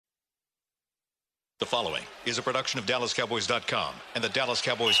The following is a production of DallasCowboys.com and the Dallas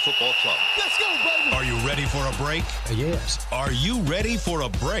Cowboys Football Club. Let's go, baby! Are you ready for a break? Yes. Are you ready for a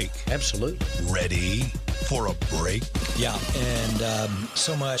break? Absolutely. Ready for a break? Yeah, and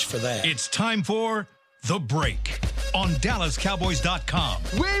so much for that. It's time for The Break on DallasCowboys.com.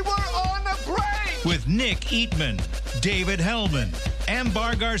 We were on a break! With Nick Eatman, David Hellman,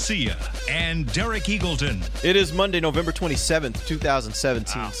 Ambar Garcia, and Derek Eagleton. It is Monday, November 27th,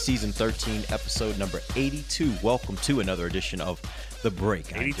 2017, Season 13, Episode number 82. Welcome to another edition of The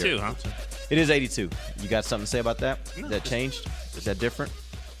Break. 82, huh? It is 82. You got something to say about that? No, that changed? Is that different?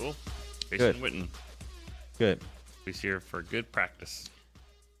 Cool. Good. Jason Witten. Good. He's here for good practice.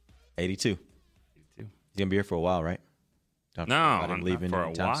 82. 82. He's going to be here for a while, right? No, about him not leaving for a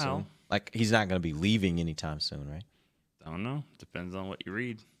anytime while. soon. Like, he's not going to be leaving anytime soon, right? I don't know. Depends on what you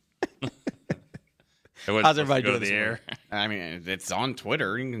read. How's everybody doing the this air? I mean, it's on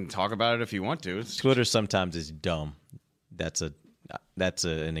Twitter. You can talk about it if you want to. Twitter sometimes is dumb. That's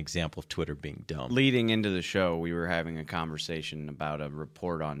an example of Twitter being dumb. Leading into the show, we were having a conversation about a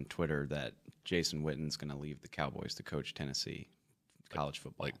report on Twitter that Jason Witten's going to leave the Cowboys to coach Tennessee college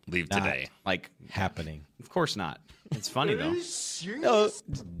football. Like, leave today. Like, Happening. of course not. It's funny, though. No, it's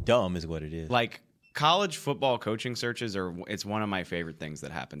dumb is what it is. Like, college football coaching searches it's one of my favorite things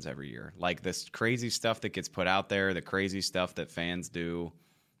that happens every year. Like, this crazy stuff that gets put out there, the crazy stuff that fans do.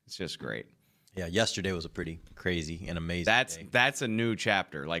 It's just great. Yeah, yesterday was a pretty crazy and amazing day. That's a new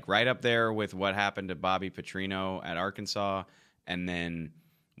chapter, like right up there with what happened to Bobby Petrino at Arkansas, and then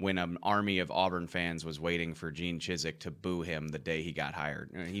when an army of Auburn fans was waiting for Gene Chizik to boo him the day he got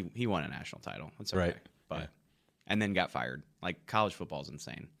hired. He won a national title. That's okay. Right. But Yeah. and then got fired. Like, college football is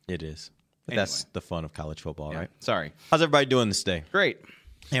insane. It is. But Anyway. that's the fun of college football, Yeah. right? Sorry. How's everybody doing this day? Great.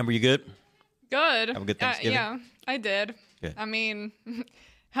 Amber, you good? Good. Have a good Thanksgiving? Yeah, I did. Good. I mean,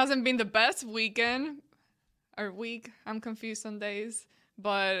 hasn't been the best weekend or week. I'm confused on days,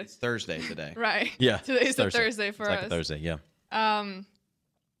 but It's Thursday today. right. Yeah. Today's it's a Thursday for it's us. like a Thursday, yeah.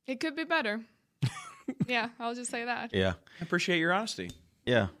 It could be better. Yeah, I'll just say that. Yeah. I appreciate your honesty.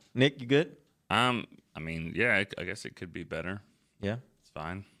 Yeah. Nick, you good? I mean, yeah, I guess it could be better. Yeah. It's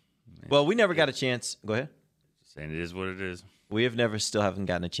fine. Well, we never got a chance. Go ahead. Just saying it is what it is. We have still haven't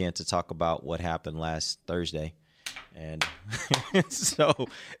gotten a chance to talk about what happened last Thursday. And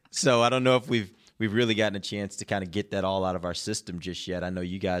so I don't know if we've really gotten a chance to kind of get that all out of our system just yet. I know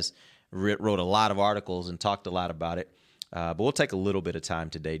you guys wrote a lot of articles and talked a lot about it. But we'll take a little bit of time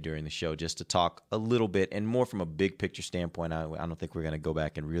today during the show just to talk a little bit and more from a big picture standpoint. I don't think we're going to go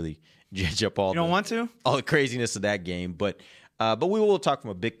back and really judge up all You don't want to? all the craziness of that game. But we will talk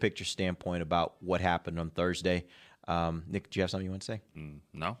from a big picture standpoint about what happened on Thursday. Nick, do you have something you want to say?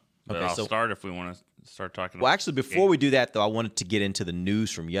 No. But Okay, I'll so- start if we want to start talking Well, about actually, before we do that, though, I wanted to get into the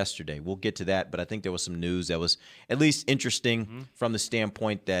news from yesterday. We'll get to that, but I think there was some news that was at least interesting from the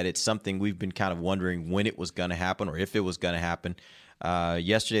standpoint that it's something we've been kind of wondering when it was going to happen or if it was going to happen.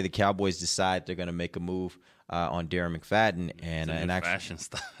 Yesterday, the Cowboys decide they're going to make a move on Darren McFadden, and actually, fashion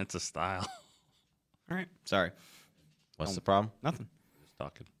style. It's a style. All right. Sorry. what's the problem? Nothing. Just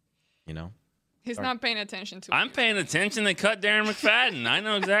talking. You know, He's not paying attention to I'm it. paying attention. They cut Darren McFadden. I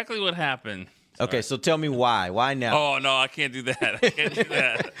know exactly what happened. okay. So tell me why? Why now? Oh no, I can't do that. I can't do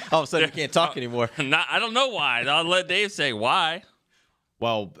that. All of a sudden, you can't talk anymore. I don't know why. I'll let Dave say why.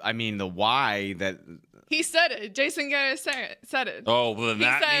 Well, I mean, the why that He said it. Jason Garrett said it. Oh, well, then He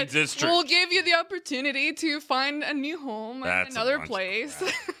that said, means it's true. we'll give you the opportunity to find a new home That's and a another bunch of place.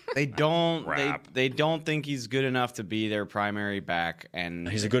 crap. they don't Crap. they don't think he's good enough to be their primary back, and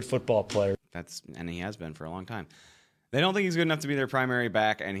He's a good football player. and he has been for a long time. They don't think he's good enough to be their primary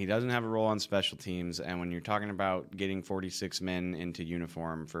back, and he doesn't have a role on special teams. And when you're talking about getting 46 men into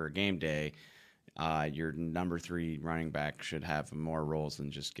uniform for a game day, your number 3 running back should have more roles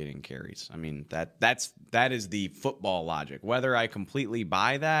than just getting carries. I mean, that is the football logic. Whether I completely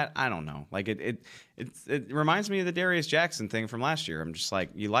buy that, I don't know. Like it reminds me of the Darius Jackson thing from last year. I'm just like,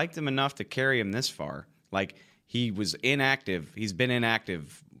 you liked him enough to carry him this far. Like, he was inactive. He's been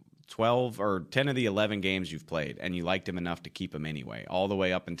inactive 12 or 10 of the 11 games you've played, and you liked him enough to keep him anyway, all the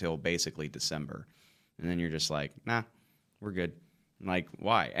way up until basically December. And then you're just like, nah, we're good. Like,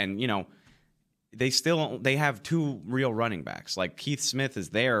 why? And, you know, they have 2 real running backs. Like, Keith Smith is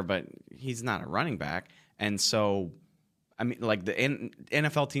there, but he's not a running back. And so, I mean, like, the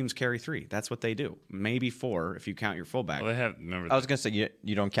NFL teams carry 3. That's what they do. Maybe 4 if you count your fullback. Well, they have. Remember, I was going to say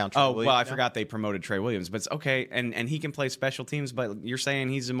you don't count. Trey Oh, Williams well, I now? forgot they promoted Trey Williams, but it's okay, and he can play special teams, but you're saying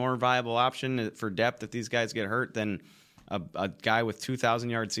he's a more viable option for depth if these guys get hurt than a guy with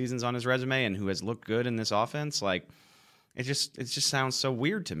 2,000-yard seasons on his resume and who has looked good in this offense? Like, it just sounds so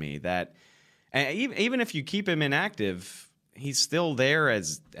weird to me that, And even if you keep him inactive, he's still there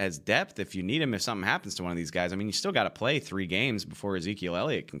as depth if you need him. If something happens to one of these guys, I mean, you still got to play 3 games before Ezekiel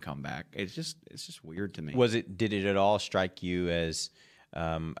Elliott can come back. It's just weird to me. Did it at all strike you as,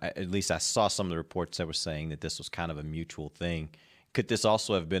 at least I saw some of the reports that were saying that this was kind of a mutual thing. Could this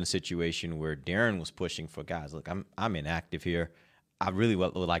also have been a situation where Darren was pushing for guys? Look, I'm inactive here. I really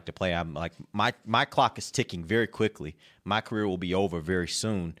would like to play. I'm like my clock is ticking very quickly. My career will be over very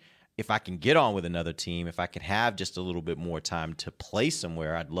soon. If I can get on with another team, if I can have just a little bit more time to play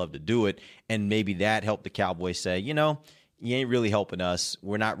somewhere, I'd love to do it. And maybe that helped the Cowboys say, you ain't really helping us.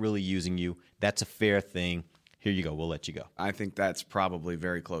 We're not really using you. That's a fair thing. Here you go. We'll let you go. I think that's probably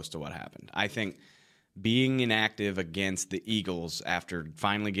very close to what happened. I think being inactive against the Eagles after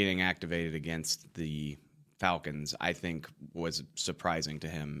finally getting activated against the Falcons, I think was surprising to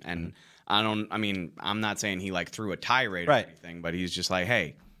him. And I'm not saying he threw a tirade or anything, but he's just like,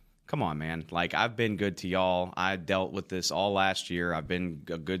 hey, come on, man. I've been good to y'all. I dealt with this all last year. I've been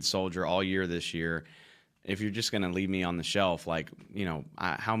a good soldier all year this year. If you're just going to leave me on the shelf,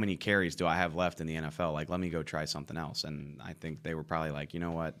 how many carries do I have left in the NFL? Let me go try something else. And I think they were probably like, you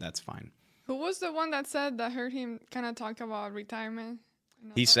know what? That's fine. Who was the one that said that heard him kind of talk about retirement?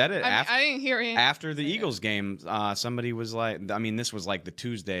 He said it. I didn't hear him. After the Eagles game, somebody was like, this was the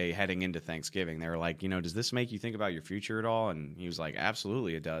Tuesday heading into Thanksgiving. They were like, does this make you think about your future at all? And he was like,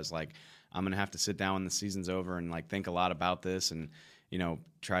 absolutely it does. I'm going to have to sit down when the season's over and think a lot about this and,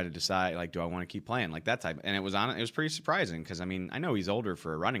 try to decide, do I want to keep playing? That type. And it was pretty surprising because, I know he's older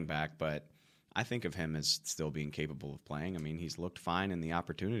for a running back, but I think of him as still being capable of playing. He's looked fine in the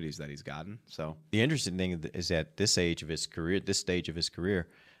opportunities that he's gotten. So the interesting thing is at this stage of his career,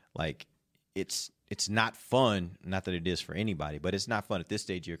 it's not fun. Not that it is for anybody, but it's not fun at this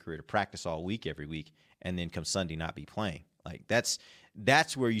stage of your career to practice all week every week and then come Sunday not be playing.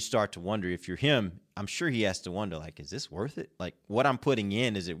 That's where you start to wonder. If you're him, I'm sure he has to wonder, is this worth it? What I'm putting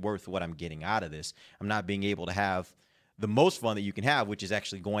in, is it worth what I'm getting out of this? I'm not being able to have the most fun that you can have, which is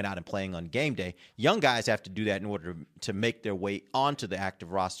actually going out and playing on game day. Young guys have to do that in order to make their way onto the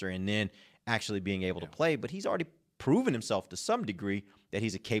active roster and then actually being able to play. But he's already proven himself to some degree that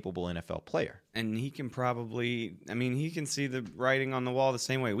he's a capable NFL player. And he can probably, he can see the writing on the wall the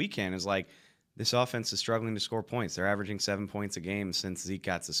same way we can. Is this offense is struggling to score points. They're averaging 7 points a game since Zeke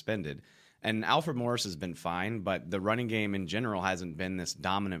got suspended. And Alfred Morris has been fine, but the running game in general hasn't been this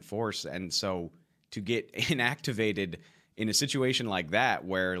dominant force. And so to get inactivated in a situation like that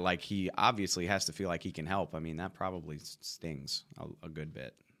where he obviously has to feel like he can help, that probably stings a good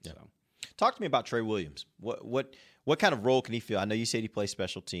bit. Yeah. So talk to me about Trey Williams. What kind of role can he fill? I know you said he plays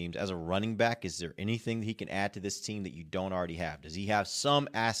special teams. As a running back, is there anything that he can add to this team that you don't already have? Does he have some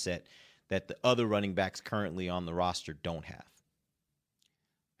asset that the other running backs currently on the roster don't have?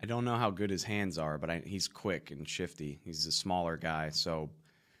 I don't know how good his hands are, but he's quick and shifty. He's a smaller guy, so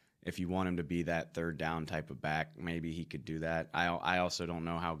if you want him to be that third down type of back, maybe he could do that. I also don't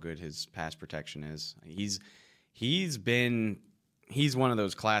know how good his pass protection is. He's one of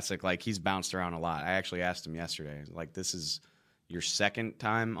those classic, he's bounced around a lot. I actually asked him yesterday, this is your second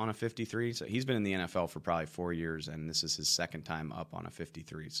time on a 53? So he's been in the NFL for probably 4 years, and this is his second time up on a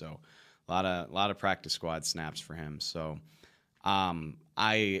 53. So a lot of practice squad snaps for him. So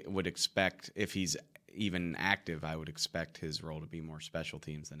I would expect, if he's even active, I would expect his role to be more special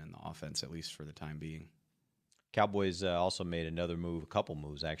teams than in the offense, at least for the time being. Cowboys also made another move, a couple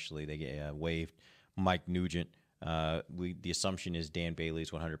moves actually. They waived Mike Nugent. The assumption is Dan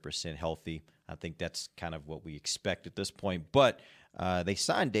Bailey's 100% healthy. I think that's kind of what we expect at this point. But they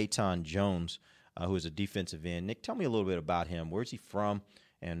signed Dayton Jones, who is a defensive end. Nick, tell me a little bit about him. Where's he from,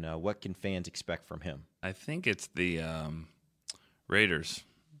 and what can fans expect from him? I think it's the Raiders.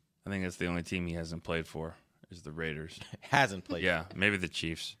 I think that's the only team he hasn't played for is the Raiders. Hasn't played. Yeah, maybe the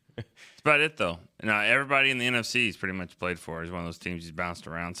Chiefs. That's about it, though. Everybody in the NFC he's pretty much played for. He's one of those teams he's bounced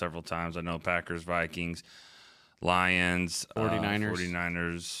around several times. I know Packers, Vikings, Lions,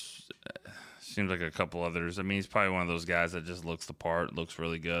 49ers. Seems like a couple others. He's probably one of those guys that just looks the part, looks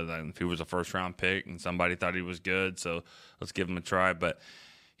really good. If he was a first-round pick and somebody thought he was good, so let's give him a try. But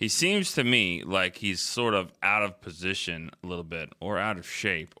he seems to me like he's sort of out of position a little bit, or out of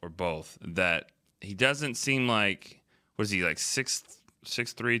shape, or both. That he doesn't seem like, what is he, 6'3",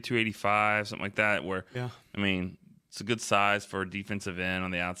 285, something like that, where, yeah. It's a good size for a defensive end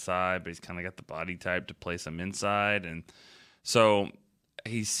on the outside, but he's kind of got the body type to play some inside. And so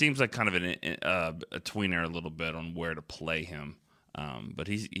he seems like kind of a tweener a little bit on where to play him. But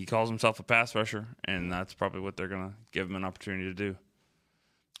he calls himself a pass rusher, and that's probably what they're going to give him an opportunity to do.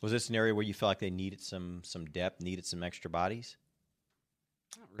 Was this an area where you felt like they needed some depth, needed some extra bodies?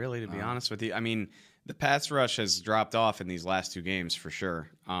 Not really, to be honest with you. I mean, the pass rush has dropped off in these last 2 games for sure.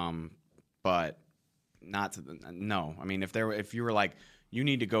 But not to no. I mean, if you were like, you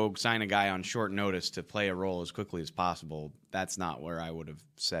need to go sign a guy on short notice to play a role as quickly as possible, that's not where I would have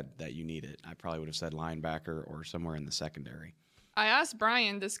said that you need it. I probably would have said linebacker or somewhere in the secondary. I asked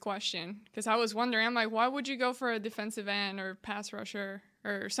Brian this question because I was wondering, I'm like, why would you go for a defensive end or pass rusher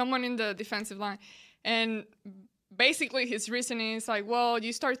or someone in the defensive line? And basically his reasoning is like, well,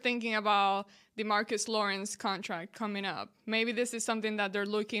 you start thinking about DeMarcus Lawrence contract coming up. Maybe this is something that they're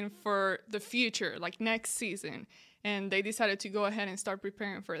looking for the future, like next season. And they decided to go ahead and start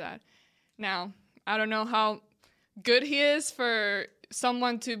preparing for that. Now, I don't know how good he is for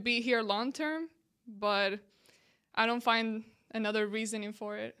someone to be here long term, but I don't find another reasoning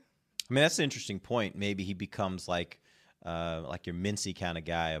for it. I mean, that's an interesting point. Maybe he becomes like your Mincy kind of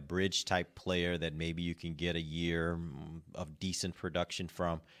guy, a bridge type player that maybe you can get a year of decent production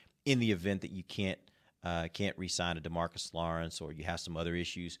from in the event that you can't re-sign a DeMarcus Lawrence or you have some other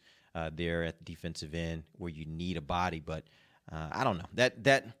issues there at the defensive end where you need a body. But I don't know.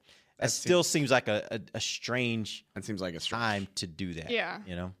 That still seems like a strange. That seems like a stretch. Time to do that. Yeah.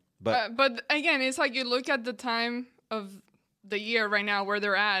 You know. But again, it's like you look at the time of the year right now where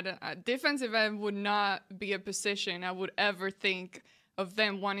they're at. Defensive end would not be a position I would ever think of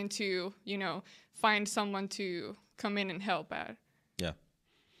them wanting to, find someone to come in and help at. Yeah.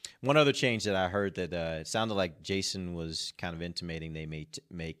 One other change that I heard that it sounded like Jason was kind of intimating they may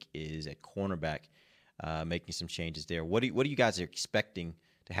make is at cornerback, making some changes there. What do you guys are expecting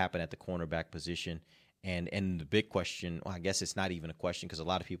to happen at the cornerback position? And the big question, well, I guess it's not even a question because a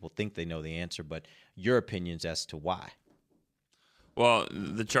lot of people think they know the answer, but your opinions as to why. Well,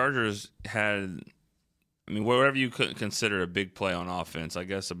 the Chargers had, whatever you could consider a big play on offense, I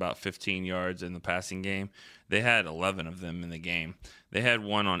guess about 15 yards in the passing game, they had 11 of them in the game. They had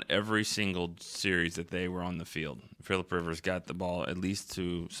one on every single series that they were on the field. Phillip Rivers got the ball at least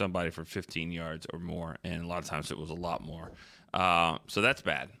to somebody for 15 yards or more, and a lot of times it was a lot more. So that's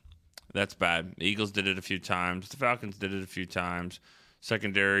bad. That's bad. The Eagles did it a few times. The Falcons did it a few times.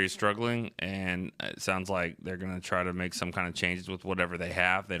 Secondary is struggling, and it sounds like they're going to try to make some kind of changes with whatever they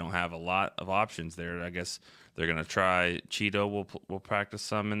have. They don't have a lot of options there. I guess they're going to try Cheeto will practice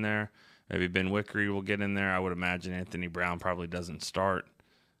some in there. Maybe Ben Wickery will get in there. I would imagine Anthony Brown probably doesn't start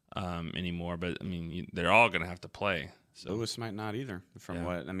anymore, but they're all going to have to play. So Lewis might not either.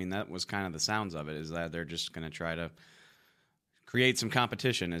 That was kind of the sounds of it, is that they're just going to try to create some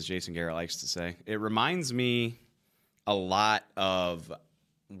competition, as Jason Garrett likes to say. It reminds me a lot of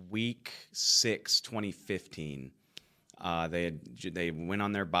Week 6, 2015. They went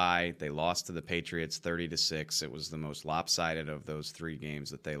on their bye. They lost to the Patriots 30-6. It was the most lopsided of those 3 games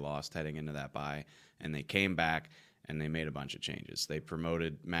that they lost heading into that bye. And they came back and they made a bunch of changes. They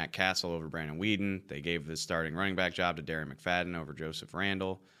promoted Matt Castle over Brandon Weeden. They gave the starting running back job to Darren McFadden over Joseph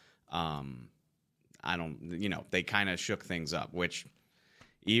Randle. They kind of shook things up, which,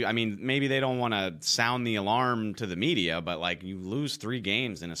 maybe they don't want to sound the alarm to the media, but you lose 3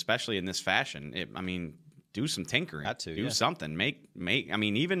 games, and especially in this fashion, do some tinkering. Do something. You're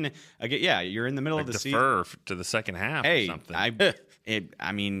in the middle of the season. Defer to the second half or something.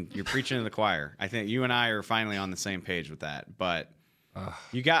 You're preaching to the choir. I think you and I are finally on the same page with that, but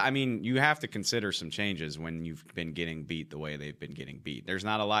you have to consider some changes when you've been getting beat the way they've been getting beat. There's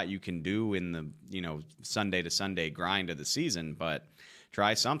not a lot you can do in the, Sunday to Sunday grind of the season, but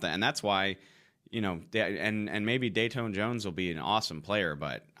try something. And that's why, and maybe Dayton Jones will be an awesome player,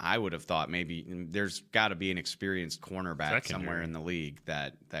 but I would have thought maybe there's got to be an experienced cornerback somewhere in the league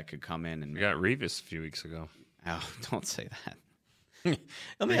that could come in. And we got Revis a few weeks ago. Oh, don't say that.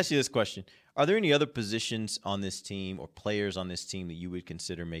 Let me ask you this question. Are there any other positions on this team or players on this team that you would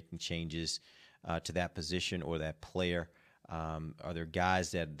consider making changes to that position or that player? Are there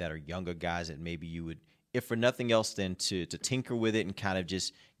guys that are younger guys that maybe you would, if for nothing else, then to tinker with it and kind of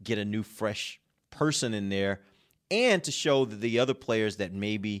just get a new, fresh person in there, and to show that the other players that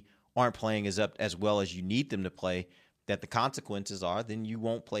maybe aren't playing as well as you need them to play, that the consequences are then you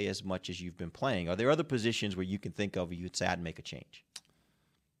won't play as much as you've been playing? Are there other positions where you can think of where you'd say I'd make a change?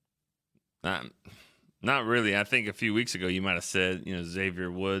 Not really. I think a few weeks ago you might have said,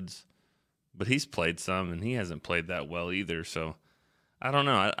 Xavier Woods, but he's played some and he hasn't played that well either. So I don't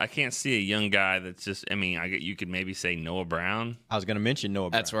know. I can't see a young guy that's just. You could maybe say Noah Brown. I was going to mention Noah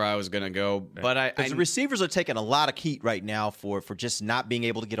Brown. That's where I was going to go, but the receivers are taking a lot of heat right now for just not being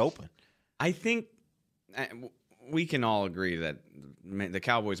able to get open. I think we can all agree that the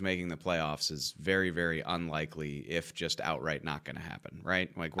Cowboys making the playoffs is very, very unlikely, if just outright not going to happen,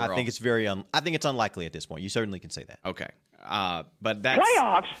 right? Like I think it's unlikely at this point. You certainly can say that. Okay, but that's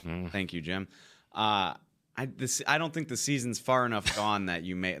Playoffs. Thank you, Jim. I don't think the season's far enough gone that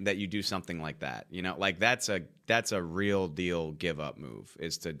you do something like that. You know, like that's a real deal give up move,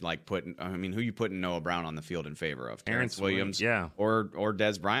 is to like who you putting Noah Brown on the field in favor of? Terrence Williams, or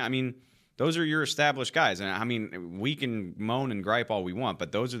Dez Bryant. I mean, those are your established guys, and I mean, we can moan and gripe all we want,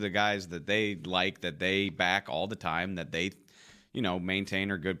 but those are the guys that they like, that they back all the time, that they, maintain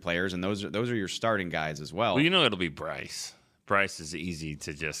are good players, and those are your starting guys as well. Well, it'll be Bryce. Bryce is easy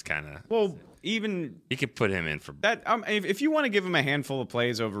to just kind of. Well, even you could put him in for that. If you want to give him a handful of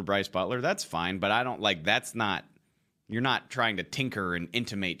plays over Bryce Butler, that's fine. But I don't like. That's not. You're not trying to tinker and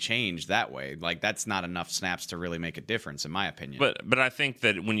intimate change that way. Like, that's not enough snaps to really make a difference, in my opinion. But I think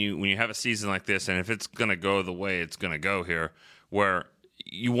that when you have a season like this, and if it's going to go the way it's going to go here, where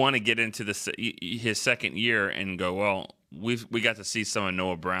you want to get into his second year and go, well, we got to see some of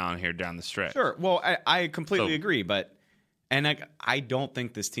Noah Brown here down the stretch. Sure. Well, I completely agree, but. And I don't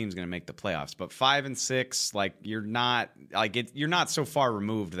think this team's going to make the playoffs. But 5 and 6, like, you're not so far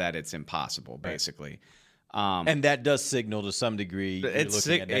removed that it's impossible, basically. And that does signal to some degree you're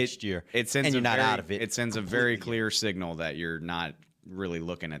looking at next year, and you're not out of it. It sends a very clear signal that you're not really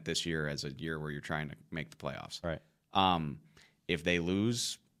looking at this year as a year where you're trying to make the playoffs. Right. If they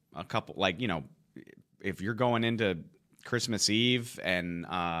lose a couple, if you're going into Christmas Eve and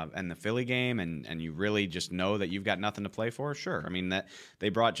the Philly game, and you really just know that you've got nothing to play for, sure. I mean, that they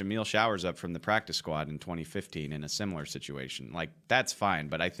brought Jameel Showers up from the practice squad in 2015 in a similar situation. Like, that's fine,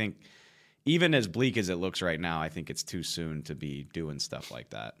 but I think even as bleak as it looks right now, I think it's too soon to be doing stuff like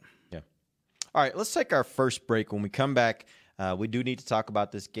that. Yeah. All right, let's take our first break. When we come back, we do need to talk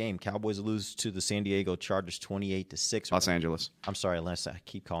about this game. Cowboys lose to the San Diego Chargers 28-6. Los Angeles. I'm sorry, unless I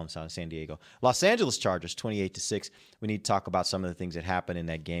keep calling San Diego. Los Angeles Chargers 28-6. We need to talk about some of the things that happened in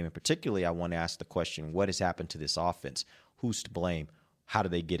that game. And particularly, I want to ask the question, what has happened to this offense? Who's to blame? How do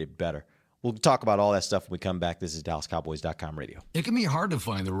they get it better? We'll talk about all that stuff when we come back. This is DallasCowboys.com radio. It can be hard to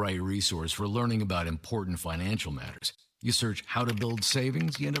find the right resource for learning about important financial matters. You search how to build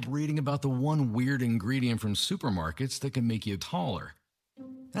savings, you end up reading about the one weird ingredient from supermarkets that can make you taller.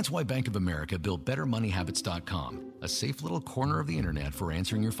 That's why Bank of America built BetterMoneyHabits.com, a safe little corner of the internet for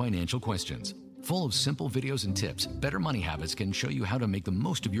answering your financial questions. Full of simple videos and tips, Better Money Habits can show you how to make the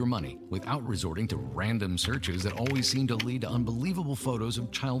most of your money without resorting to random searches that always seem to lead to unbelievable photos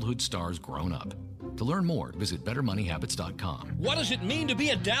of childhood stars grown up. To learn more, visit BetterMoneyHabits.com. What does it mean to be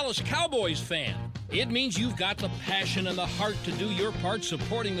a Dallas Cowboys fan? It means you've got the passion and the heart to do your part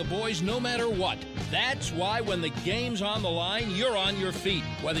supporting the boys no matter what. That's why when the game's on the line, you're on your feet,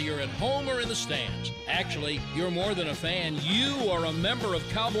 whether you're at home or in the stands. Actually, you're more than a fan. You are a member of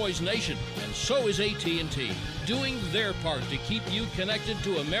Cowboys Nation, and so is AT&T, doing their part to keep you connected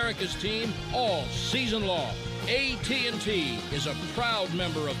to America's team all season long. AT&T is a proud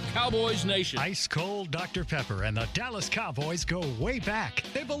member of Cowboys Nation. Ice Cold Dr. Pepper and the Dallas Cowboys go way back.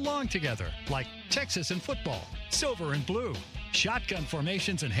 They belong together, like Texas and football, silver and blue, shotgun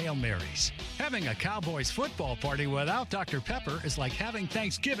formations and Hail Marys. Having a Cowboys football party without Dr. Pepper is like having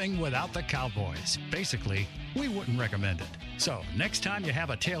Thanksgiving without the Cowboys. Basically, we wouldn't recommend it. So, next time you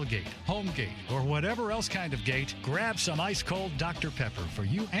have a tailgate, home gate, or whatever else kind of gate, grab some ice cold Dr. Pepper for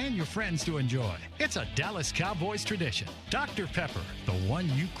you and your friends to enjoy. It's a Dallas Cowboys tradition. Dr. Pepper, the one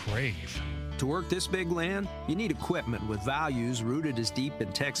you crave. To work this big land, you need equipment with values rooted as deep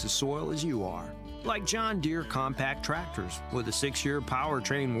in Texas soil as you are. Like John Deere compact tractors with a 6-year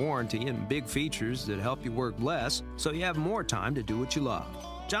powertrain warranty and big features that help you work less so you have more time to do what you love.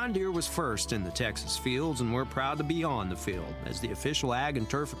 John Deere was first in the Texas fields, and we're proud to be on the field as the official ag and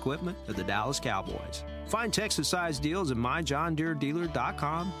turf equipment of the Dallas Cowboys. Find Texas-sized deals at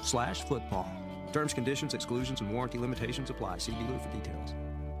myjohndeeredealer.com/football. Terms, conditions, exclusions, and warranty limitations apply. See dealer for details.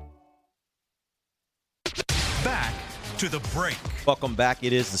 Back to the break. Welcome back.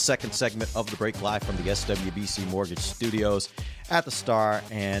 It is the second segment of the break, live from the SWBC Mortgage Studios at the Star,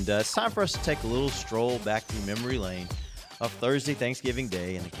 and it's time for us to take a little stroll back through memory lane of Thursday, Thanksgiving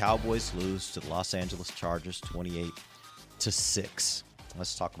Day, and the Cowboys lose to the Los Angeles Chargers 28-6.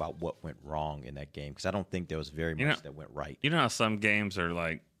 Let's talk about what went wrong in that game, because I don't think there was very much that went right. You know how some games are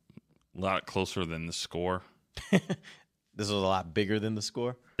like a lot closer than the score? This was a lot bigger than the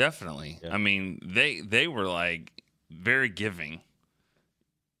score? Definitely. Yeah. I mean, they were like very giving.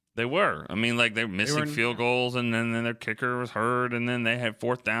 They were. I mean, like, they were missing field goals, and then their kicker was hurt, and then they had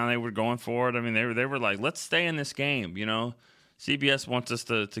fourth down. They were going for it. I mean, they were like, let's stay in this game, CBS wants us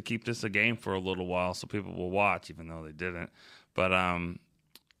to keep this a game for a little while so people will watch, even though they didn't. But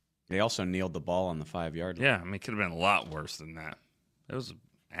they also kneeled the ball on the 5-yard line. Yeah, I mean, it could have been a lot worse than that. It was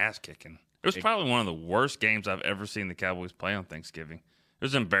ass kicking. It was probably one of the worst games I've ever seen the Cowboys play on Thanksgiving. It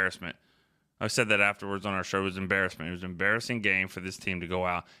was embarrassment. I said that afterwards on our show. It was embarrassment. It was an embarrassing game for this team to go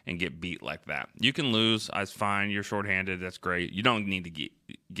out and get beat like that. You can lose. That's fine. You're shorthanded. That's great. You don't need to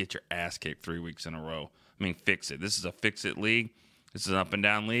get your ass kicked 3 weeks in a row. I mean, fix it. This is a fix-it league. This is an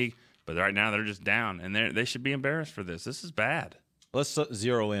up-and-down league. But right now they're just down, and they should be embarrassed for this. This is bad. Let's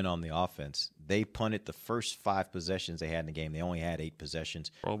zero in on the offense. They punted the first 5 possessions they had in the game. They only had 8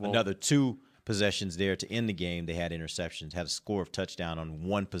 possessions. Another 2 possessions there to end the game. They had interceptions, had a score of touchdown on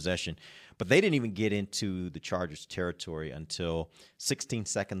 1 possession. But they didn't even get into the Chargers' territory until 16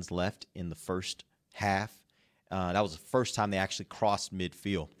 seconds left in the first half. That was the first time they actually crossed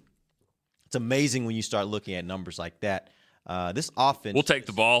midfield. It's amazing when you start looking at numbers like that. This offense... We'll take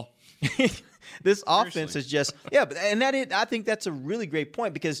the ball. This offense is just... Yeah, I think that's a really great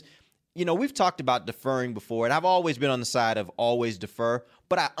point because, we've talked about deferring before, and I've always been on the side of always defer,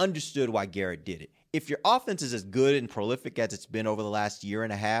 but I understood why Garrett did it. If your offense is as good and prolific as it's been over the last year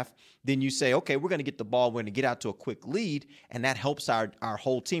and a half, then you say, okay, we're going to get the ball, we're going to get out to a quick lead, and that helps our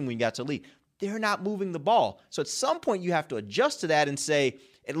whole team when you got to lead. They're not moving the ball. So at some point you have to adjust to that and say,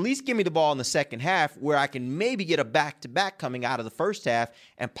 at least give me the ball in the second half where I can maybe get a back-to-back coming out of the first half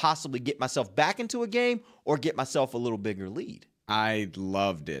and possibly get myself back into a game or get myself a little bigger lead. I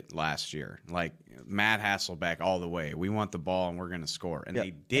loved it last year. Like, Matt Hasselbeck all the way. We want the ball and we're going to score. And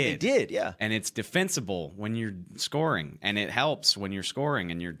they did. And they did, yeah. And it's defensible when you're scoring. And it helps when you're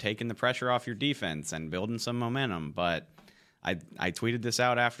scoring and you're taking the pressure off your defense and building some momentum. But I tweeted this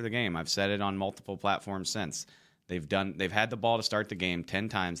out after the game. I've said it on multiple platforms since. They've had the ball to start the game 10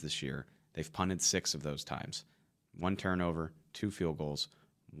 times this year. They've punted 6 of those times. 1 turnover, 2 field goals,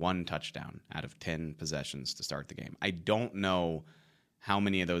 1 touchdown out of 10 possessions to start the game. I don't know how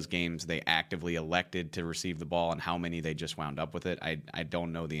many of those games they actively elected to receive the ball and how many they just wound up with it. I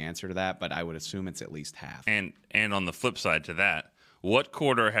don't know the answer to that, but I would assume it's at least half. And on the flip side to that, what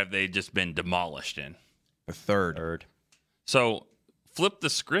quarter have they just been demolished in? The third. So flip the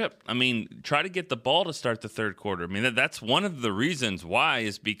script. I mean, try to get the ball to start the third quarter. I mean, that's one of the reasons why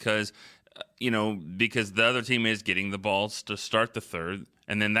is because, because the other team is getting the balls to start the third.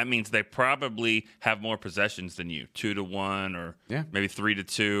 And then that means they probably have more possessions than you, 2-1 or maybe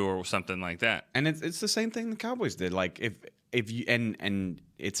 3-2 or something like that. And it's the same thing the Cowboys did. Like if you and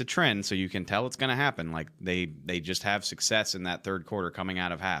it's a trend, so you can tell it's going to happen. Like they just have success in that third quarter coming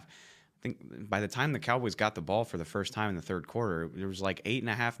out of half. I think by the time the Cowboys got the ball for the first time in the third quarter, there was like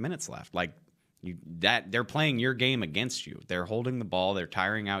 8.5 minutes left. Like they're playing your game against you. They're holding the ball. They're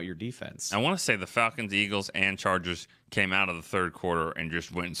tiring out your defense. I want to say the Falcons, Eagles, and Chargers came out of the third quarter and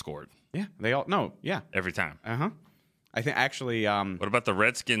just went and scored. Yeah, every time. I think actually. What about the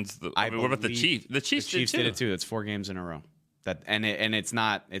Redskins? What about the Chiefs? The Chiefs did it too. It's 4 games in a row. And it's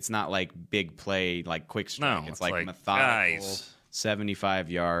not like big play like quick strike. No, it's like methodical,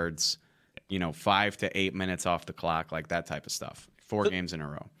 75 yards. 5 to 8 minutes off the clock, like that type of stuff. 4 games in a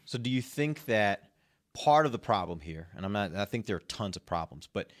row. So do you think that part of the problem here, and I think there are tons of problems,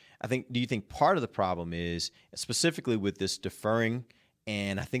 but do you think part of the problem is specifically with this deferring,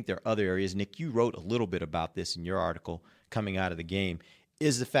 and I think there are other areas, Nick, you wrote a little bit about this in your article coming out of the game,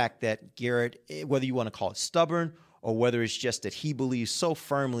 is the fact that Garrett, whether you want to call it stubborn or whether it's just that he believes so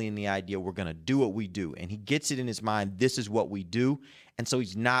firmly in the idea we're going to do what we do, and he gets it in his mind, this is what we do, and so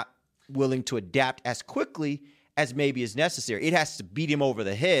he's not willing to adapt as quickly as maybe is necessary. It has to beat him over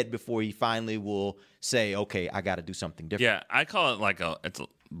the head before he finally will say, okay, I got to do something different. Yeah, I call it it's a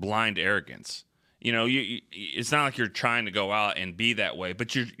blind arrogance. It's not like you're trying to go out and be that way,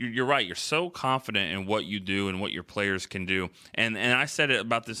 but you're right. You're so confident in what you do and what your players can do. And I said it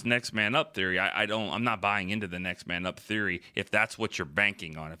about this next man up theory. I'm not buying into the next man up theory if that's what you're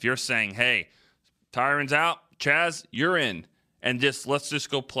banking on. If you're saying, hey, Tyron's out, Chaz, you're in. And let's just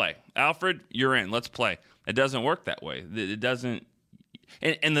go play. Alfred, you're in. Let's play. It doesn't work that way. It doesn't.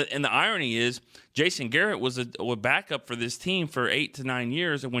 And the irony is, Jason Garrett was a backup for this team for 8 to 9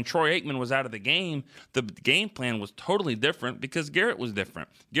 years, and when Troy Aikman was out of the game plan was totally different because Garrett was different.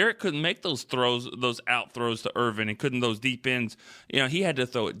 Garrett couldn't make those throws, those out throws to Irvin, and couldn't those deep ends. He had to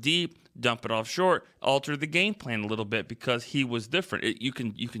throw it deep, dump it off short, alter the game plan a little bit because he was different. You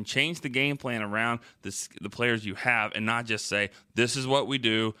can change the game plan around the players you have and not just say, this is what we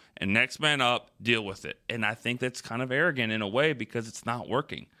do, and next man up, deal with it. And I think that's kind of arrogant in a way because it's not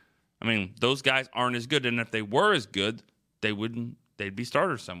working. I mean, those guys aren't as good, and if they were as good, they'd be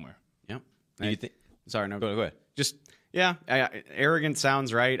starters somewhere. Yep. Do you think? Sorry, no, go ahead. Just Yeah, arrogant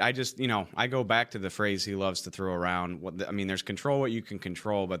sounds right. I just, I go back to the phrase he loves to throw around. There's control what you can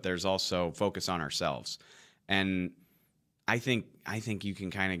control, but there's also focus on ourselves. And I think you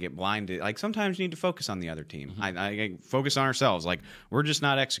can kind of get blinded. Like sometimes you need to focus on the other team. I focus on ourselves. Like we're just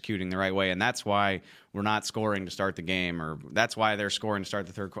not executing the right way, and that's why we're not scoring to start the game, or that's why they're scoring to start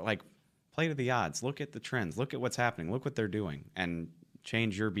the third quarter. Like play to the odds. Look at the trends. Look at what's happening. Look what they're doing, and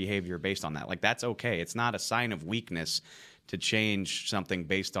change your behavior based on that. Like that's okay. It's not a sign of weakness to change something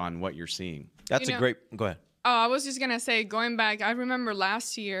based on what you're seeing. That's a great. Go ahead. Oh, I was just gonna say, going back, I remember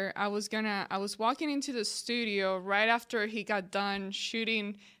last year I was walking into the studio right after he got done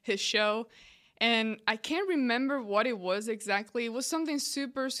shooting his show, and I can't remember what it was exactly. It was something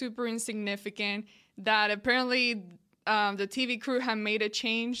super, super insignificant that apparently the TV crew had made a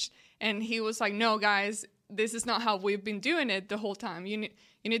change, and he was like, "No, guys, this is not how we've been doing it the whole time. You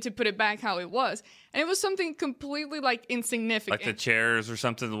need to put it back how it was." And it was something completely like insignificant. Like the chairs or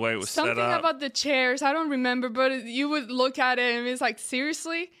something, the way it was set up. Something about the chairs. I don't remember, but you would look at it and it's like,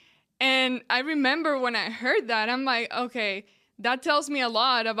 seriously? And I remember when I heard that, I'm like, okay, that tells me a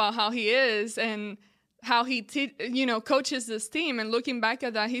lot about how he is and how he coaches this team. And looking back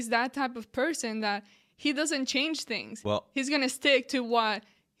at that, he's that type of person that he doesn't change things. Well, he's going to stick to what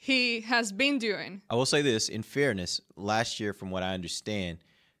he has been doing. I will say this, in fairness, last year, from what I understand,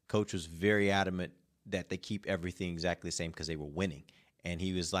 Coach was very adamant that they keep everything exactly the same because they were winning. And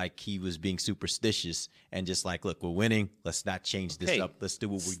he was being superstitious and just like, look, we're winning. Let's not change this up. Let's do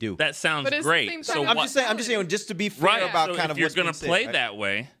what we do. That sounds great. So I'm just saying, just to be fair about so kind if of you're what's going to play that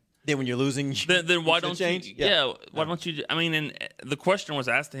way. Then when you're losing, then why don't change? you? Why don't you? I mean, and the question was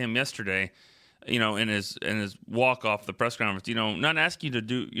asked to him yesterday. In his walk off the press conference, not asking you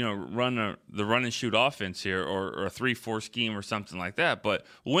to do, run the run and shoot offense here or a 3-4 scheme or something like that. But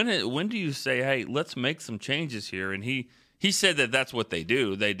when do you say, hey, let's make some changes here? And he said that that's what they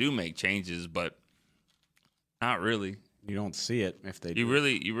do. They do make changes, but not really. You don't see it if they do.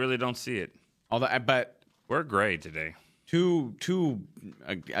 You really don't see it. But we're gray today.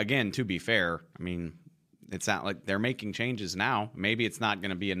 Again, to be fair, I mean, it's not like they're making changes now. Maybe it's not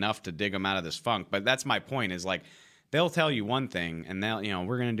going to be enough to dig them out of this funk. But that's my point is like they'll tell you one thing and they'll,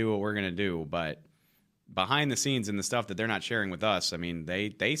 we're going to do what we're going to do. But behind the scenes and the stuff that they're not sharing with us, I mean,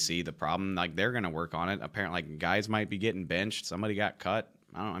 they see the problem. Like they're going to work on it. Apparently, like guys might be getting benched. Somebody got cut.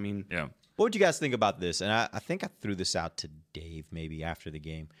 Yeah. What would you guys think about this? And I think I threw this out to Dave maybe after the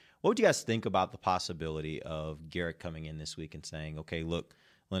game. What would you guys think about the possibility of Garrett coming in this week and saying, okay, look,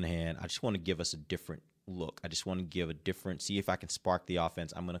 Linehan, I just want to give us a different look. I just want to give a different, see if I can spark the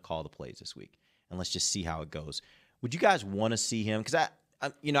offense. I'm going to call the plays this week, and let's just see how it goes. Would you guys want to see him? Because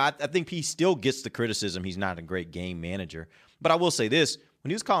I think he still gets the criticism. He's not a great game manager. But I will say this, when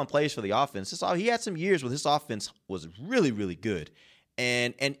he was calling plays for the offense, he had some years where his offense was really, really good.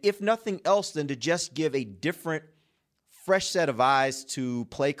 And if nothing else, then to just give a different, fresh set of eyes to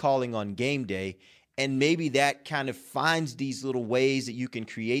play calling on game day. And maybe that kind of finds these little ways that you can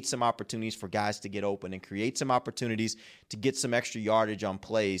create some opportunities for guys to get open and create some opportunities to get some extra yardage on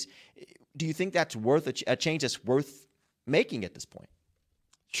plays. Do you think that's worth a change that's worth making at this point?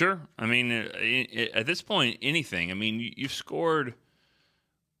 Sure. I mean, at this point, anything. I mean, you've scored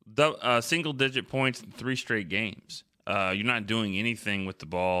single-digit points in 3 straight games. You're not doing anything with the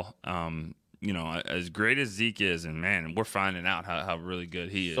ball. As great as Zeke is, and man, we're finding out how really good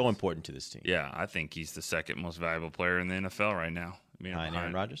he is. So important to this team. Yeah, I think he's the second most valuable player in the NFL right now. Behind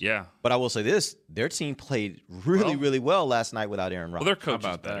Aaron Rodgers? Yeah. But I will say this, their team played really well last night without Aaron Rodgers. Well, their coach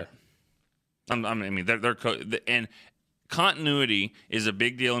is better. Their coach and continuity is a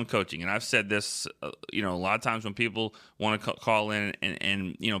big deal in coaching, and I've said this, a lot of times when people want to call in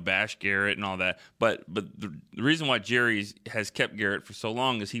and bash Garrett and all that. But the reason why Jerry has kept Garrett for so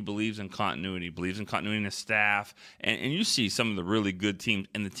long is he believes in continuity, in his staff, and you see some of the really good teams,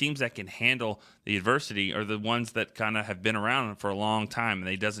 and the teams that can handle the adversity are the ones that kind of have been around for a long time, and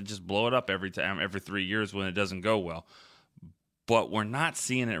they doesn't just blow it up every 3 years when it doesn't go well. But we're not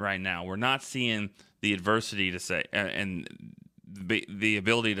seeing it right now. We're not seeing the adversity to say and the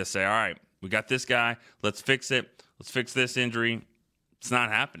ability to say, all right, we got this guy, let's fix it. Let's fix this injury. It's not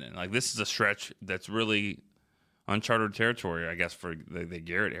happening. Like, this is a stretch that's really uncharted territory, I guess, for the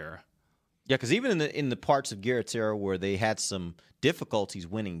Garrett era. Yeah, because even in the parts of Garrett's era where they had some difficulties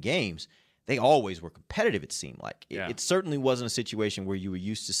winning games, they always were competitive, it seemed like. It certainly wasn't a situation where you were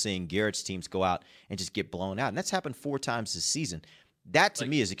used to seeing Garrett's teams go out and just get blown out. And that's happened 4 times this season. That, to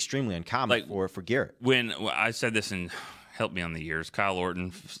me, is extremely uncommon for Garrett. When I said this in help me on the years. Kyle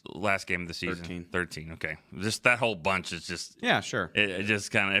Orton, last game of the season. 13. Okay. Just that whole bunch is just. Yeah, sure. It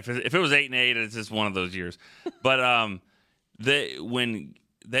just kind of, if it was 8-8, it's just one of those years. But when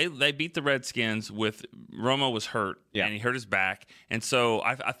they beat the Redskins with Romo was hurt and he hurt his back. And so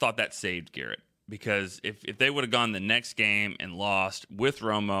I thought that saved Garrett. Because if they would have gone the next game and lost with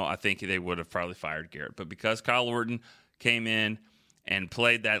Romo, I think they would have probably fired Garrett. But because Kyle Orton came in and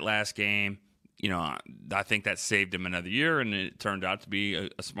played that last game, I think that saved him another year, and it turned out to be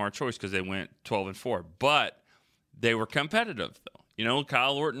a smart choice because they went 12-4. But they were competitive, though.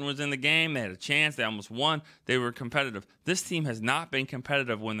 Kyle Orton was in the game. They had a chance. They almost won. They were competitive. This team has not been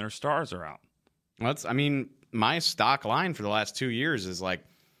competitive when their stars are out. Well, my stock line for the last 2 years is like,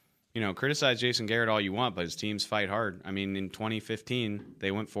 criticize Jason Garrett all you want, but his teams fight hard. I mean, in 2015,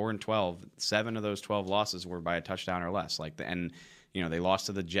 they went 4-12. 7 of those 12 losses were by a touchdown or less. They lost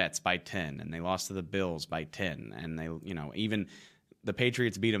to the Jets by 10, and they lost to the Bills by 10, and they, even the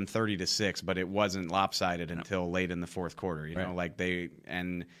Patriots beat them 30-6, but it wasn't lopsided until late in the fourth quarter.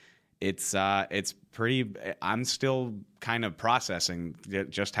 It's pretty. I'm still kind of processing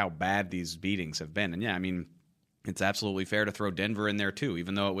just how bad these beatings have been, and it's absolutely fair to throw Denver in there too,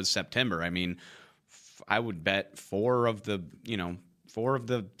 even though it was September. I mean, I would bet 4 of the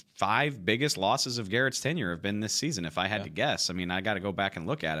 5 biggest losses of Garrett's tenure have been this season, if I had to guess. I mean, I got to go back and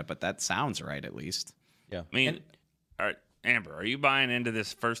look at it, but that sounds right at least. Yeah. All right, Amber, are you buying into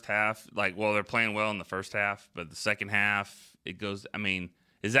this first half? They're playing well in the first half, but the second half, it goes. I mean,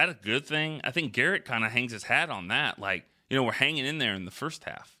 is that a good thing? I think Garrett kind of hangs his hat on that. We're hanging in there in the first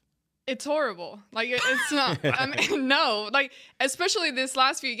half. It's horrible. It's not. No. Especially this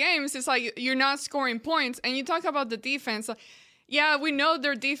last few games, it's like you're not scoring points. And you talk about the defense. Yeah, we know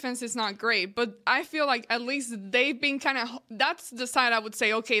their defense is not great, but I feel like at least they've been that's the side I would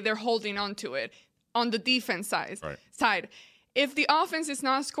say, okay, they're holding on to it on the defense side. If the offense is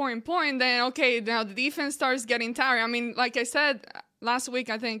not scoring point, then okay, now the defense starts getting tired. I mean, like I said last week,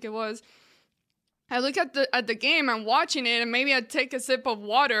 I think it was, I look at the game, I'm watching it, and maybe I take a sip of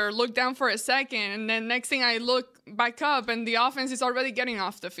water, look down for a second, and then next thing I look back up, and the offense is already getting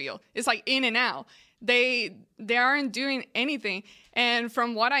off the field. It's like in and out. They aren't doing anything. And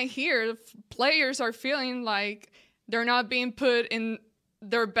from what I hear, players are feeling like they're not being put in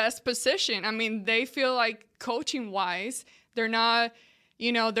their best position. I mean, they feel like coaching-wise, they're not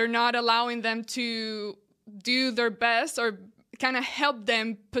allowing them to do their best or kind of help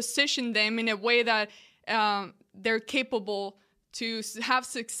them position them in a way that they're capable to have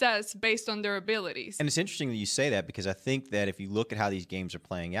success based on their abilities. And it's interesting that you say that, because I think that if you look at how these games are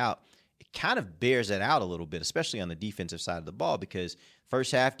playing out, it kind of bears that out a little bit, especially on the defensive side of the ball, because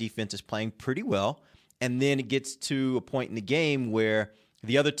first half defense is playing pretty well, and then it gets to a point in the game where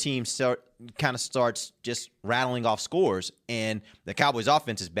the other team starts just rattling off scores, and the Cowboys'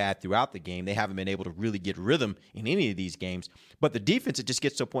 offense is bad throughout the game. They haven't been able to really get rhythm in any of these games. But the defense, it just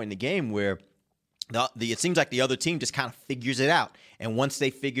gets to a point in the game where it seems like the other team just kind of figures it out. And once they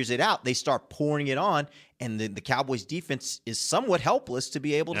figures it out, they start pouring it on, and the Cowboys' defense is somewhat helpless to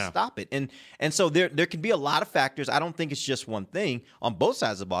be able to stop it. And so there can be a lot of factors. I don't think it's just one thing on both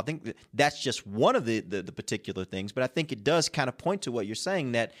sides of the ball. I think that's just one of the particular things. But I think it does kind of point to what you're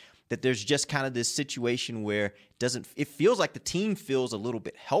saying, that there's just kind of this situation where it feels like the team feels a little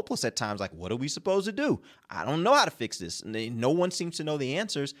bit helpless at times. Like, what are we supposed to do? I don't know how to fix this. And no one seems to know the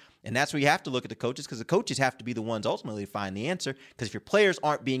answers. And that's where you have to look at the coaches, because the coaches have to be the ones ultimately to find the answer. Because if your players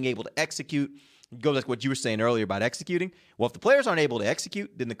aren't being able to execute, go like what you were saying earlier about executing. Well, if the players aren't able to execute,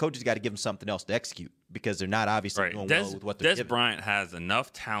 then the coaches got to give them something else to execute, because they're not obviously doing well with what they're given. Des Bryant has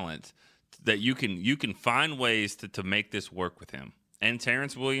enough talent that you can find ways to make this work with him. And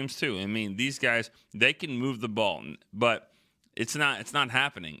Terrence Williams too. I mean, these guys, they can move the ball, but it's not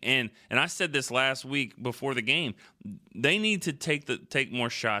happening. And I said this last week before the game. They need to take more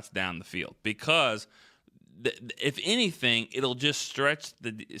shots down the field, because if anything, it'll just stretch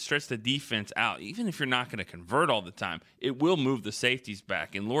the defense out. Even if you're not going to convert all the time, it will move the safeties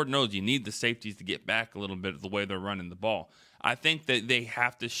back. And Lord knows you need the safeties to get back a little bit of the way they're running the ball. I think that they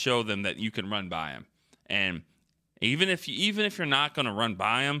have to show them that you can run by them. And even if you're not going to run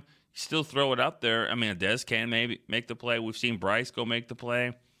by them, you still throw it up there. I mean, Dez can maybe make the play. We've seen Bryce go make the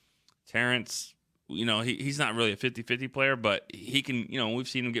play. Terrence, he's not really a 50-50 player, but he can, we've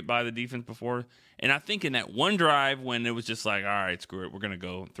seen him get by the defense before. And I think in that one drive when it was just like, all right, screw it, we're going to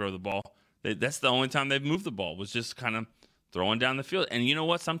go throw the ball, that's the only time they've moved the ball, was just kind of throwing down the field. And you know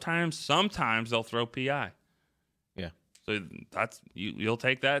what? Sometimes they'll throw PI. Yeah. So you'll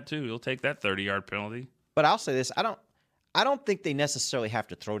take that too. You'll take that 30-yard penalty. But I'll say this: I don't think they necessarily have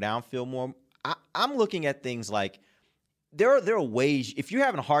to throw downfield more. I'm looking at things like, there are ways. If you're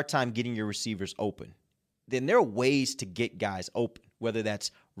having a hard time getting your receivers open, then there are ways to get guys open, whether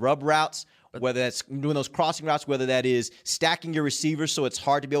that's rub routes, whether that's doing those crossing routes, whether that is stacking your receivers so it's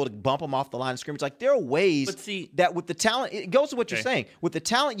hard to be able to bump them off the line of scrimmage. Like, there are ways that with the talent, it goes to what you're saying. With the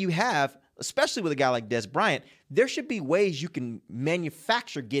talent you have, especially with a guy like Des Bryant, there should be ways you can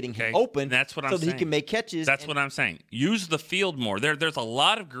manufacture getting him open. That's what I'm so saying. that he can make catches. That's what I'm saying. Use the field more. There's a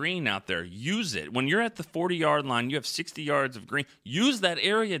lot of green out there. Use it. When you're at the 40-yard line, you have 60 yards of green. Use that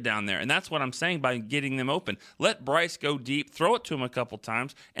area down there, and that's what I'm saying by getting them open. Let Bryce go deep, throw it to him a couple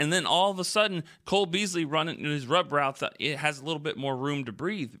times, and then all of a sudden, Cole Beasley running his rub routes, it has a little bit more room to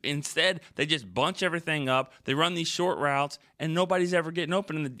breathe. Instead, they just bunch everything up. They run these short routes, and nobody's ever getting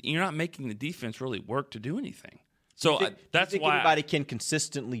open, and you're not making the defense really work to do anything. So that's why anybody can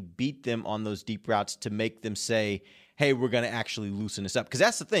consistently beat them on those deep routes to make them say, hey, we're going to actually loosen this up. Because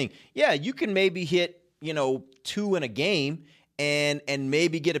that's the thing. Yeah, you can maybe hit, 2 in a game and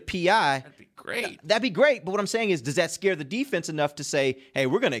maybe get a PI. That'd be great. That'd be great. But what I'm saying is, does that scare the defense enough to say, hey,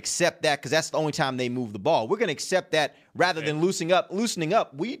 we're going to accept that because that's the only time they move the ball. We're going to accept that rather than loosening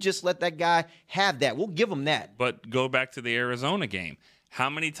up. We just let that guy have that. We'll give him that. But go back to the Arizona game. How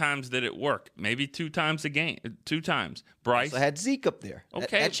many times did it work? Maybe 2 times a game. 2 times. Bryce also had Zeke up there.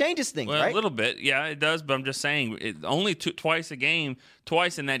 Okay, that changes things, right? A little bit, yeah, it does. But I'm just saying, only twice a game.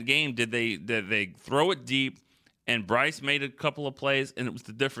 Twice in that game did they throw it deep, and Bryce made a couple of plays, and it was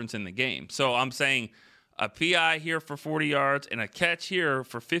the difference in the game. So I'm saying a PI here for 40 yards and a catch here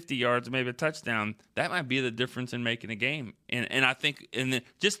for 50 yards, maybe a touchdown. That might be the difference in making a game. And I think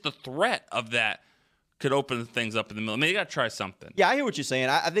just the threat of that could open things up in the middle. I mean, you got to try something. Yeah, I hear what you're saying.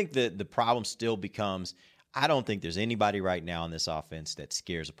 I think the problem still becomes, I don't think there's anybody right now in this offense that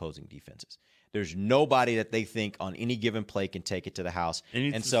scares opposing defenses. There's nobody that they think on any given play can take it to the house.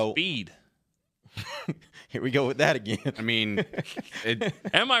 And so speed. Here we go with that again. I mean,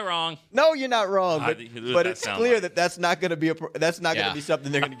 am I wrong? No, you're not wrong. But it's clear that that's not going to be be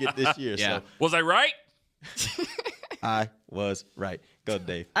something they're going to get this year. Yeah. So. Was I right? I was right. Go,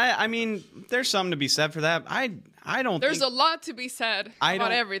 Dave. I mean, there's something to be said for that. I don't. There's a lot to be said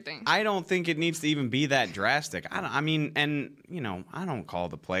about everything. I don't think it needs to even be that drastic. I mean, I don't call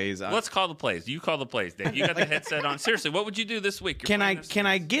the plays. Let's call the plays. You call the plays, Dave. You got the headset on. Seriously, what would you do this week? Can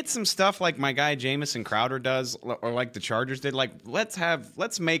I get some stuff like my guy Jamison Crowder does, or like the Chargers did? Like,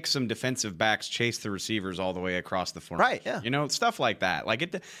 let's make some defensive backs chase the receivers all the way across the formation. Right. Yeah. Stuff like that. Like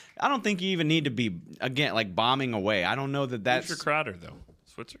I don't think you even need to be like bombing away. I don't know that's. Who's your Crowder though?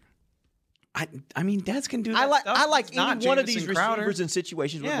 Switzer. I mean, Dez can do that. I like any one of these Crowder. receivers in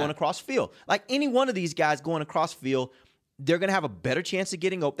situations where going across field. Like any one of these guys going across field, they're going to have a better chance of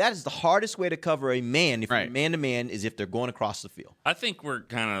getting open. That is the hardest way to cover a man, if you're man-to-man, is if they're going across the field. I think we're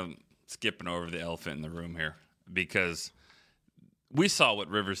kind of skipping over the elephant in the room here because we saw what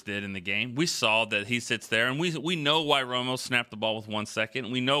Rivers did in the game. We saw that he sits there, and we know why Romo snapped the ball with 1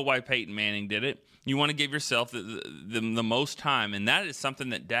 second. We know why Peyton Manning did it. You want to give yourself the most time, and that is something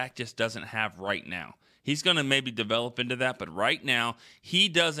that Dak just doesn't have right now. He's going to maybe develop into that, but right now he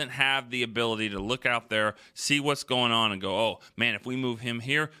doesn't have the ability to look out there, see what's going on, and go, oh, man, if we move him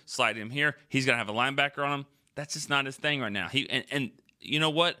here, slide him here, he's going to have a linebacker on him. That's just not his thing right now. And you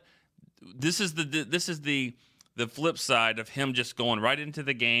know what? This is the flip side of him just going right into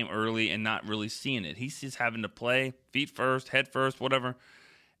the game early and not really seeing it. He's just having to play feet first, head first, whatever.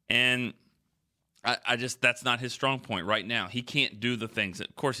 And I just, that's not his strong point right now. He can't do the things that,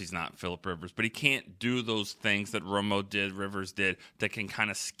 of course he's not Phillip Rivers, but he can't do those things that Romo did, Rivers did, that can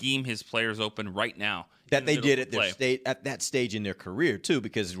kind of scheme his players open right now. That they did at that stage in their career too,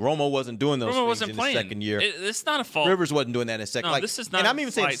 because Romo wasn't doing those things in his second year. It's not a fault. Rivers wasn't doing that in his second. No, this is not. And I'm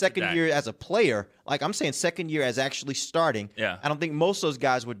even saying second year as a player. Like I'm saying second year as actually starting. Yeah. I don't think most of those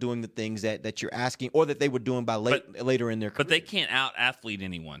guys were doing the things that you're asking, or that they were doing by later in their career. But they can't out athlete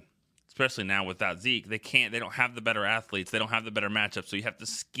anyone. Especially now without Zeke, they don't have the better athletes. They don't have the better matchups. So you have to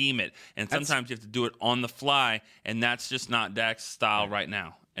scheme it. And sometimes you have to do it on the fly. And that's just not Dak's style right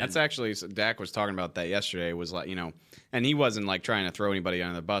now. And that's actually, Dak was talking about that yesterday, was like, and he wasn't like trying to throw anybody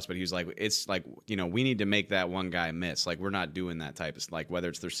under the bus, but he was like, it's like, we need to make that one guy miss. Like, we're not doing that type of, like, whether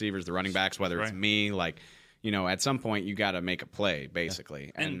it's the receivers, the running backs, whether it's me, like, at some point you got to make a play,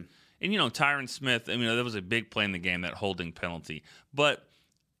 basically. Yeah. And Tyron Smith, there was a big play in the game, that holding penalty. But,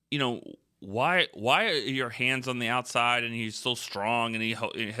 why are your hands on the outside and he's so strong and he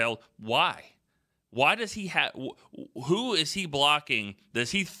held? Why? Why does he have? Who is he blocking?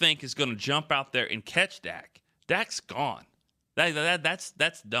 Does he think is going to jump out there and catch Dak? Dak's gone.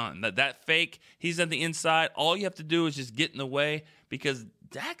 That's done. That fake. He's on the inside. All you have to do is just get in the way because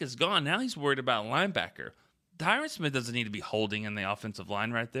Dak is gone. Now he's worried about linebacker. Tyron Smith doesn't need to be holding in the offensive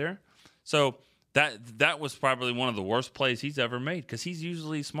line right there. So that was probably one of the worst plays he's ever made because he's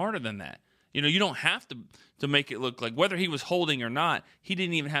usually smarter than that. You don't have to make it look like whether he was holding or not, he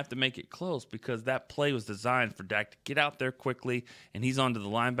didn't even have to make it close because that play was designed for Dak to get out there quickly, and he's onto the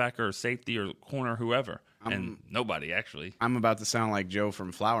linebacker or safety or corner, whoever. And nobody, actually. I'm about to sound like Joe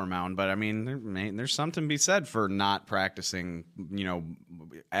from Flower Mound, but, I mean, there's something to be said for not practicing,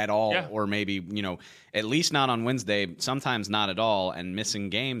 at all, or maybe, at least not on Wednesday, sometimes not at all, and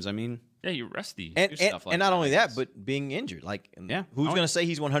missing games. I mean, yeah, you're rusty. And not only that, but being injured. Who's going to say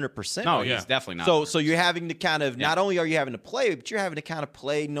he's 100%? No, he's definitely not. So you're having to kind of, not only are you having to play, but you're having to kind of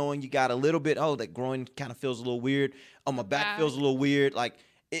play knowing you got a little bit, that groin kind of feels a little weird. Oh, my back feels a little weird.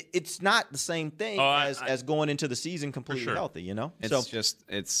 It's not the same thing as going into the season completely healthy,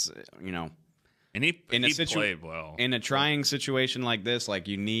 It's And he played well. In a trying situation like this,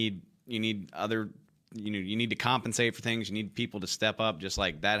 you need other, you need to compensate for things. You need people to step up. Just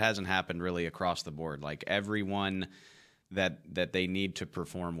like that hasn't happened really across the board. Everyone that they need to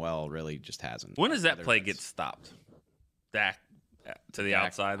perform well really just hasn't. When does that play get stopped? Dak to the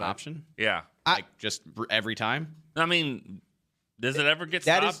outside option? Yeah. Just every time? I mean, does it ever get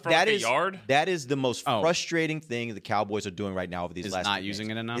stopped for a yard? That is the most frustrating thing the Cowboys are doing right now over these last not using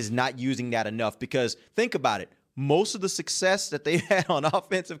it enough? Is not using that enough because think about it. Most of the success that they've had on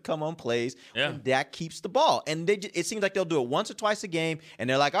offense have come on plays when Dak keeps the ball. And it seems like they'll do it once or twice a game, and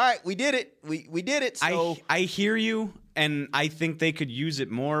they're like, all right, we did it. We did it. So I hear you, and I think they could use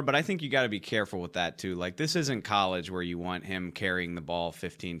it more, but I think you got to be careful with that, too. This isn't college where you want him carrying the ball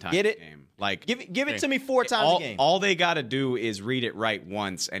 15 times a game. Give it to me 4 times a game. All they got to do is read it right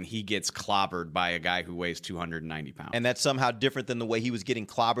once, and he gets clobbered by a guy who weighs 290 pounds. And that's somehow different than the way he was getting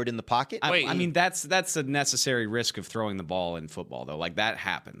clobbered in the pocket? I mean, that's a necessary risk of throwing the ball in football, though. That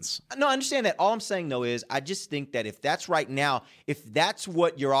happens. No, I understand that. All I'm saying, though, is I just think that if that's right now, if that's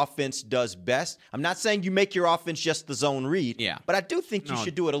what your offense does best, I'm not saying you make your offense just the zone read, but I do think you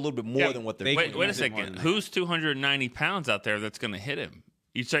should do it a little bit more than what they're doing. Wait a second. Who's 290 pounds out there that's going to hit him?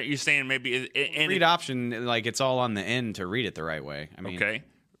 You're saying maybe read option, it's all on the end to read it the right way. I mean, okay,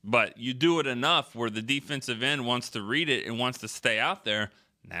 but you do it enough where the defensive end wants to read it and wants to stay out there.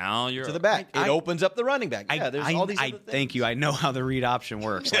 Now you're to the back. It opens up the running back. Yeah, there's all these other things. Thank you. I know how the read option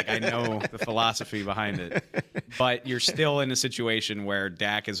works. I know the philosophy behind it. But you're still in a situation where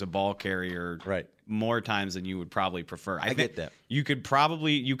Dak is a ball carrier more times than you would probably prefer. I get that. You could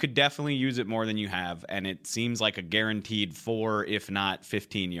definitely use it more than you have, and it seems like a guaranteed 4, if not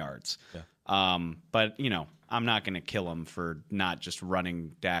 15 yards. Yeah. But, I'm not going to kill him for not just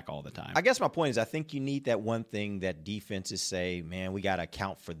running Dak all the time. I guess my point is I think you need that one thing that defenses say, man, we got to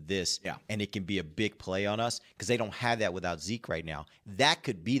account for this, and it can be a big play on us because they don't have that without Zeke right now. That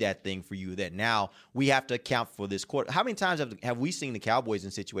could be that thing for you that now we have to account for this quarter. How many times have we seen the Cowboys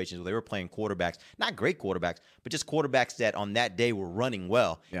in situations where they were playing quarterbacks, not great quarterbacks, but just quarterbacks that on that day were running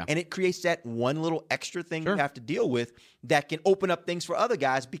well, and it creates that one little extra thing you have to deal with that can open up things for other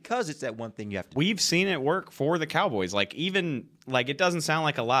guys because it's that one thing you have to do. We've seen it work for the Cowboys. It doesn't sound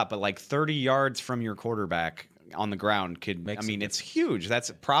like a lot, but 30 yards from your quarterback on the ground it's huge.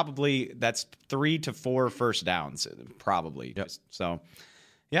 That's 3 to 4 first downs, probably. Yep. So,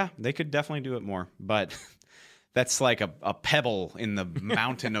 yeah, they could definitely do it more, but that's like a pebble in the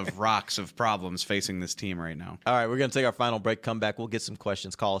mountain of rocks of problems facing this team right now. All right, we're going to take our final break. Come back. We'll get some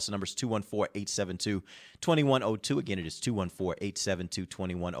questions. Call us. The number's 214-872-2102. Again, it is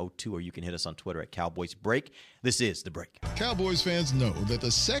 214-872-2102, or you can hit us on Twitter at Cowboys Break. This is The Break. Cowboys fans know that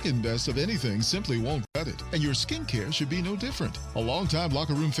the second best of anything simply won't cut it, and your skincare should be no different. A longtime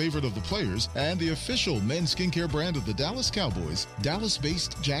locker room favorite of the players and the official men's skincare brand of the Dallas Cowboys,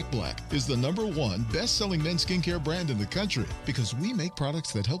 Dallas-based Jack Black is the #1 best-selling men's skincare brand in the country because we make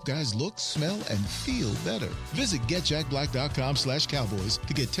products that help guys look, smell, and feel better. Visit getjackblack.com/Cowboys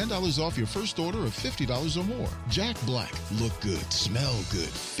to get $10 off your first order of $50 or more. Jack Black. Look good, smell good,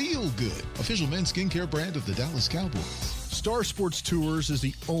 feel good. Official men's skincare brand of the Dallas Cowboys. Star Sports Tours is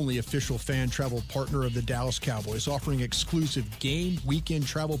the only official fan travel partner of the Dallas Cowboys, offering exclusive game weekend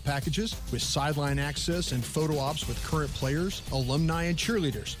travel packages with sideline access and photo ops with current players, alumni, and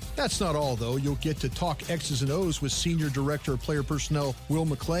cheerleaders. That's not all, though. You'll get to talk X's and O's with Senior Director of Player Personnel Will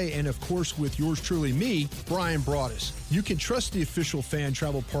McClay, and of course with yours truly, me, Brian Broaddus. You can trust the official fan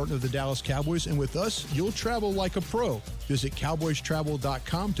travel partner of the Dallas Cowboys, and with us, you'll travel like a pro. Visit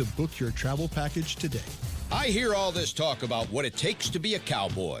cowboystravel.com to book your travel package today. I hear all this talk about what it takes to be a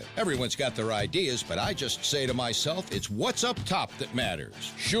cowboy. Everyone's got their ideas, but I just say to myself, it's what's up top that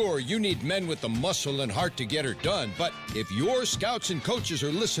matters. Sure, you need men with the muscle and heart to get her done, but if your scouts and coaches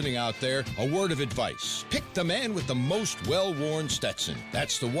are listening out there, a word of advice. Pick the man with the most well-worn Stetson.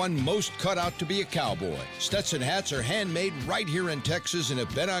 That's the one most cut out to be a cowboy. Stetson hats are handmade right here in Texas and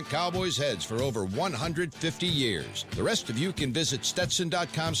have been on cowboys' heads for over 150 years. The rest of you can visit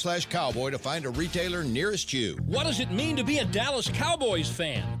Stetson.com/cowboy to find a retailer nearest you. What does it mean to be a Dallas Cowboys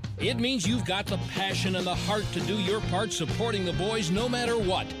fan? It means you've got the passion and the heart to do your part supporting the boys no matter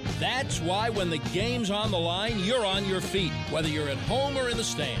what. That's why when the game's on the line, you're on your feet, whether you're at home or in the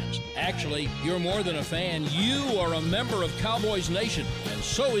stands. Actually, you're more than a fan. You are a member of Cowboys Nation, and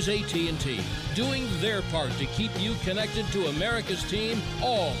so is AT&T, doing their part to keep you connected to America's team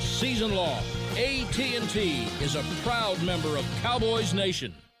all season long. AT&T is a proud member of Cowboys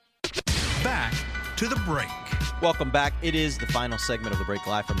Nation. Back to the break. Welcome back. It is the final segment of the break,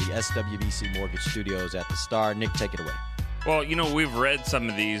 live from the SWBC Mortgage Studios at the Star. Nick, take it away. Well, we've read some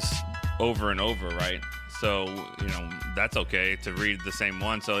of these over and over, right? So, that's okay to read the same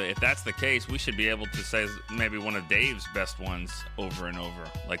one. So if that's the case, we should be able to say maybe one of Dave's best ones over and over.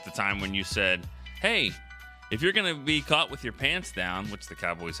 Like the time when you said, hey, if you're going to be caught with your pants down, which the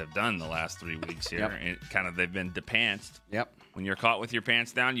Cowboys have done the last 3 weeks here, and they've been depantsed. Yep. When you're caught with your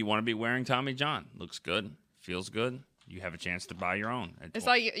pants down, you want to be wearing Tommy John. Looks good, feels good. You have a chance to buy your own. It's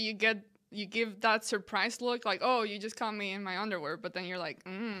like you give that surprise look, like, oh, you just caught me in my underwear, but then you're like,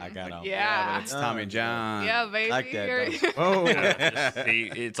 I got on. Yeah, but it's Tommy John. Yeah, baby. Like that, oh,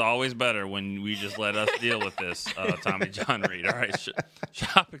 see, it's always better when we just let us deal with this, Tommy John Reed. All right,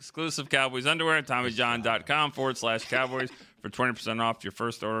 shop exclusive Cowboys underwear at TommyJohn.com/Cowboys for 20% off your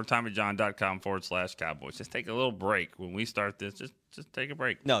first order. TommyJohn.com/Cowboys. Just take a little break when we start this. Just take a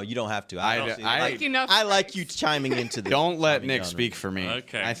break. No, you don't have to. I like you chiming into the. Don't let Tommy Nick John speak Reed. for me.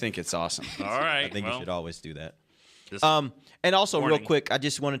 Okay. I think it's awesome. All right. I think you should always do that. Just And also, warning. real quick, I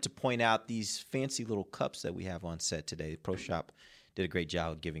just wanted to point out these fancy little cups that we have on set today. Pro Shop did a great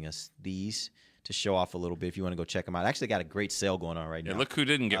job of giving us these to show off a little bit. If you want to go check them out, actually got a great sale going on right now. Look who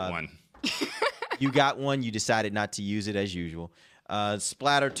didn't get one. You got one. You decided not to use it as usual.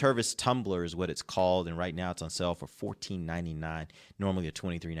 Splatter Tervis Tumbler is what it's called, and right now it's on sale for $14.99, normally a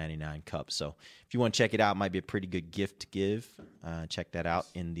 $23.99 cup. So if you want to check it out, it might be a pretty good gift to give. Check that out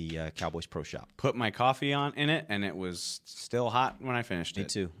in the Cowboys Pro Shop. Put my coffee in it, and it was still hot when I finished it. Me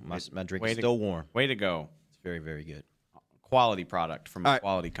too. My drink is still warm. Way to go. It's very, very good. Quality product from a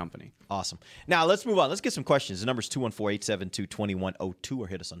quality company. Awesome. Now, let's move on. Let's get some questions. The number's 214-872-2102 or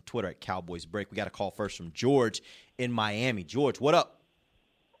hit us on Twitter at Cowboys Break. We got a call first from George in Miami. George, what up?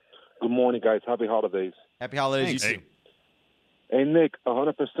 Good morning, guys. Happy holidays. Happy holidays. Thanks. You too. Hey, Nick,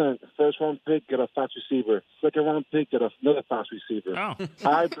 100%. First round pick, get a fast receiver. Second round pick, get another fast receiver. Oh.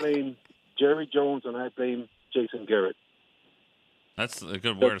 I blame Jerry Jones and I blame Jason Garrett. That's a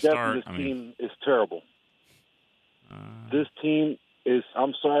good The where to depth start. of this team is terrible. This team is,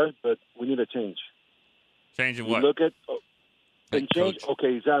 I'm sorry, but we need a change. Changing You what? look at, Head change, coach.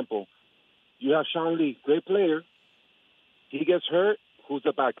 okay, example. You have Sean Lee, great player. He gets hurt, who's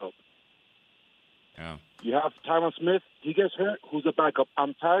the backup? Yeah. You have Tyron Smith. He gets hurt. Who's the backup?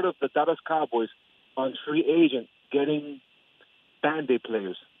 I'm tired of the Dallas Cowboys on free agent getting Band-Aid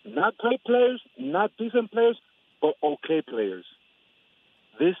players. Not great players, not decent players, but okay players.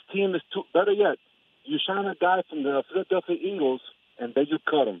 This team is too, better yet, you sign a guy from the Philadelphia Eagles, and then you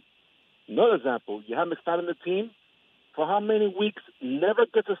cut him. Another example, you have McFadden on the team. For how many weeks, never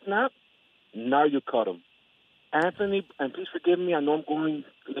gets a snap? Now you cut him. Anthony, and please forgive me, I know I'm going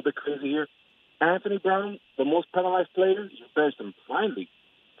a little bit crazy here. Anthony Brown, the most penalized player, you benched him finally.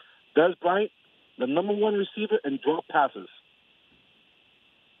 Des Bryant, the number one receiver, and drop passes.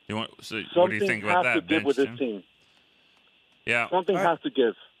 So Something what do you think about has that, to give Ben? with this team. Yeah. Something has to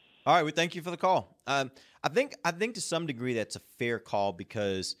give. All right, well, thank you for the call. I think to some degree that's a fair call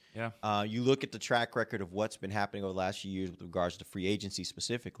because you look at the track record of what's been happening over the last few years with regards to free agency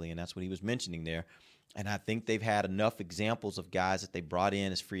specifically, and that's what he was mentioning there. And I think they've had enough examples of guys that they brought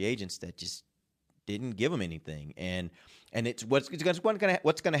in as free agents that just didn't give them anything. And it's what's going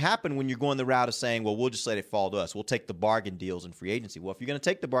to happen when you're going the route of saying, well, we'll just let it fall to us. We'll take the bargain deals in free agency. Well, if you're going to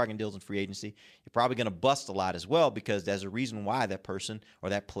take the bargain deals in free agency, you're probably going to bust a lot as well because there's a reason why that person or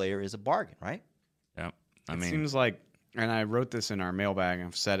that player is a bargain, right? Yeah. It seems like, and I wrote this in our mailbag, and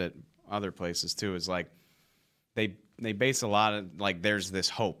I've said it other places too, is like they base a lot of, like, there's this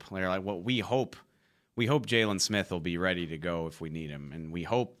hope. They're like, well, we hope Jalen Smith will be ready to go if we need him, and we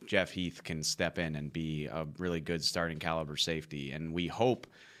hope Jeff Heath can step in and be a really good starting caliber safety, and we hope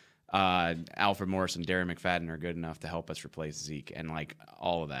Alfred Morris and Darren McFadden are good enough to help us replace Zeke, and like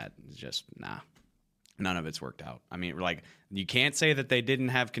all of that is just none of it's worked out. I mean, like you can't say that they didn't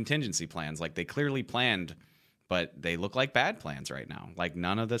have contingency plans. Like they clearly planned, but they look like bad plans right now. Like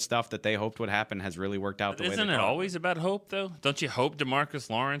none of the stuff that they hoped would happen has really worked out the way they thought. Isn't it always about hope, though? Don't you hope DeMarcus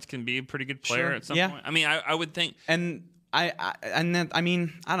Lawrence can be a pretty good player at some point? I mean, I would think. And I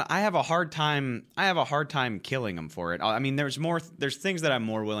have a hard time. I have a hard time killing him for it. I mean, there's things that I'm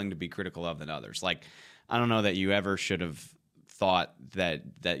more willing to be critical of than others. Like, I don't know that you ever should have thought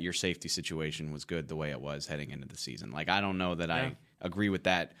that your safety situation was good the way it was heading into the season. Like, I don't know that I agree with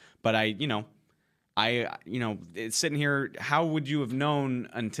that, but it's sitting here, how would you have known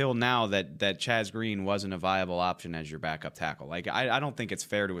until now that Chaz Green wasn't a viable option as your backup tackle? Like, I don't think it's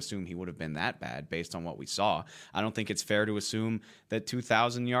fair to assume he would have been that bad based on what we saw. I don't think it's fair to assume that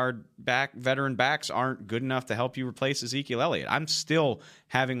 2,000-yard veteran backs aren't good enough to help you replace Ezekiel Elliott. I'm still,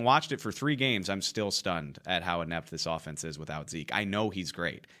 having watched it for 3 games, I'm still stunned at how inept this offense is without Zeke. I know he's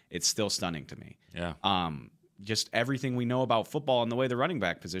great. It's still stunning to me. Yeah. Just everything we know about football and the way the running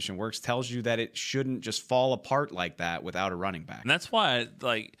back position works tells you that it shouldn't just fall apart like that without a running back. And that's why,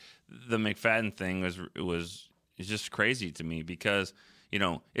 like, the McFadden thing is just crazy to me because, you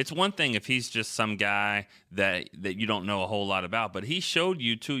know, it's one thing if he's just some guy that you don't know a whole lot about, but he showed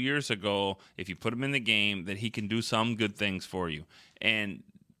you 2 years ago, if you put him in the game, that he can do some good things for you. And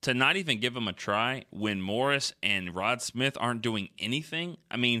to not even give him a try when Morris and Rod Smith aren't doing anything,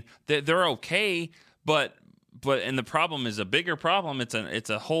 I mean, they're okay, but the problem is a bigger problem. It's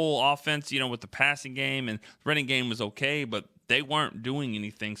a whole offense, you know, with the passing game and running game was okay, but they weren't doing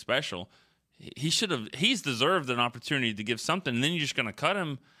anything special. He's deserved an opportunity to give something, and then you're just going to cut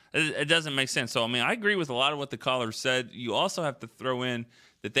him. It doesn't make sense. So, I mean, I agree with a lot of what the caller said. You also have to throw in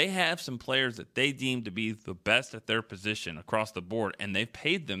that they have some players that they deem to be the best at their position across the board, and they've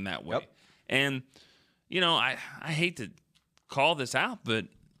paid them that way. Yep. And, you know, I hate to call this out, but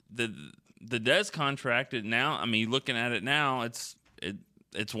the Dez contract now, I mean, looking at it now, it's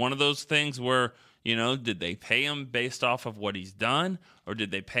one of those things where, you know, did they pay him based off of what he's done, or did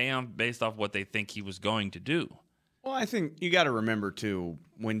they pay him based off what they think he was going to do? Well, I think you got to remember, too,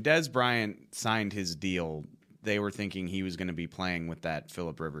 when Dez Bryant signed his deal, they were thinking he was going to be playing with that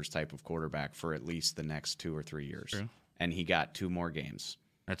Phillip Rivers type of quarterback for at least the next 2 or 3 years. True. And he got 2 more games.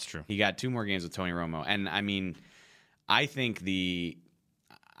 That's true. He got 2 more games with Tony Romo. And, I mean, I think the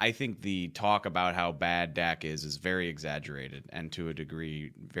talk about how bad Dak is very exaggerated and to a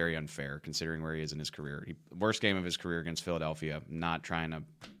degree very unfair considering where he is in his career. Worst game of his career against Philadelphia, not trying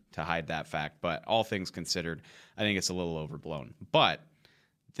to hide that fact, but all things considered, I think it's a little overblown. But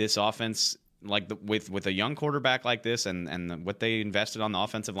this offense, like with a young quarterback like this and what they invested on the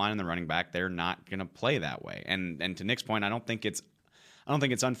offensive line and the running back, they're not going to play that way. And to Nick's point, I don't think it's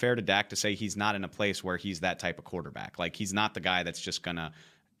unfair to Dak to say he's not in a place where he's that type of quarterback. Like, he's not the guy that's just going to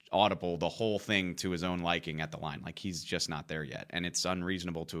audible the whole thing to his own liking at the line. Like, he's just not there yet, and it's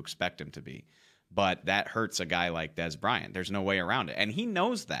unreasonable to expect him to be. But that hurts a guy like Dez Bryant. There's no way around it, and he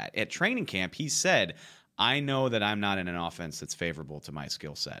knows that. At training camp, he said, I know that I'm not in an offense that's favorable to my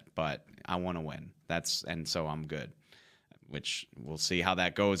skill set, but I want to win. And so I'm good, which we'll see how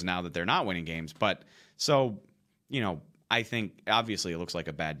that goes now that they're not winning games. But so, you know, I think obviously it looks like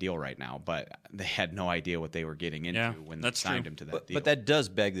a bad deal right now, but they had no idea what they were getting into when they signed him to that deal. But that does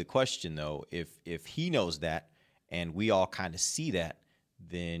beg the question, though, if he knows that and we all kind of see that,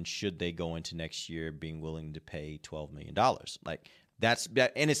 then should they go into next year being willing to pay $12 million? Like,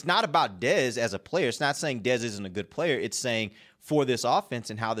 and it's not about Dez as a player. It's not saying Dez isn't a good player. It's saying for this offense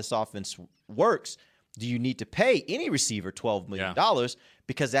and how this offense works, do you need to pay any receiver $12 million? Yeah.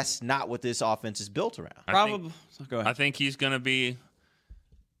 Because that's not what this offense is built around. Go ahead. I think he's going to be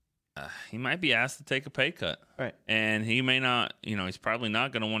he might be asked to take a pay cut. Right. And he may not, you know, he's probably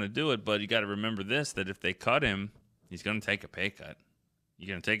not going to want to do it, but you got to remember this, that if they cut him, he's going to take a pay cut. You're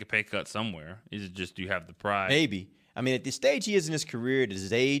going to take a pay cut somewhere. Is it just you have the pride? Maybe. I mean, at the stage he is in his career, at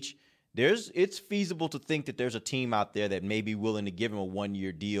his age, it's feasible to think that there's a team out there that may be willing to give him a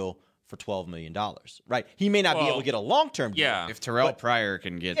 1-year deal for $12 million, right? He may not be able to get a long-term deal. Yeah. If Terrell Pryor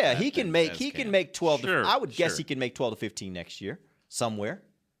can get that, he can make 12 sure, I would guess he can make 12 to 15 next year somewhere.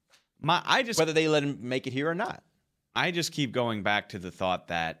 Whether they let him make it here or not. I just keep going back to the thought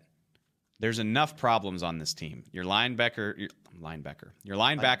that there's enough problems on this team. Your linebacker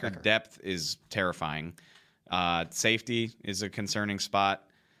depth is terrifying. Safety is a concerning spot.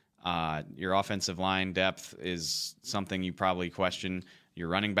 Your offensive line depth is something you probably question. Your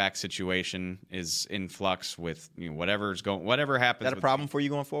running back situation is in flux with whatever happens. Is that a problem for you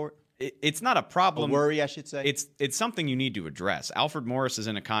going forward? It's not a problem. A worry, I should say. It's something you need to address. Alfred Morris is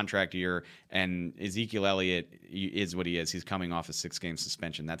in a contract year, and Ezekiel Elliott is what he is. He's coming off a 6-game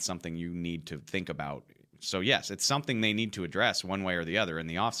suspension. That's something you need to think about. So, yes, it's something they need to address one way or the other in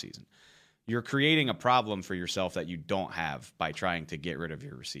the offseason. You're creating a problem for yourself that you don't have by trying to get rid of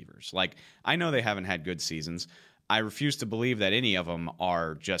your receivers. Like, I know they haven't had good seasons. I refuse to believe that any of them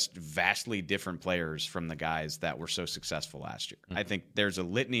are just vastly different players from the guys that were so successful last year. Mm-hmm. I think there's a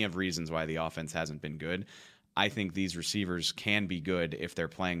litany of reasons why the offense hasn't been good. I think these receivers can be good if they're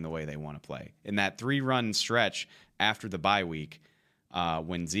playing the way they want to play. In that 3-run stretch after the bye week,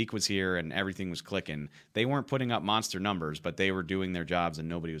 when Zeke was here and everything was clicking, they weren't putting up monster numbers, but they were doing their jobs and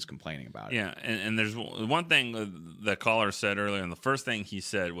nobody was complaining about it. Yeah, and there's one thing the caller said earlier, and the first thing he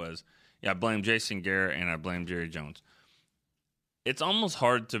said was, I blame Jason Garrett and I blame Jerry Jones. It's almost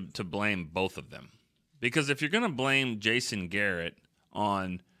hard to blame both of them, because if you're going to blame Jason Garrett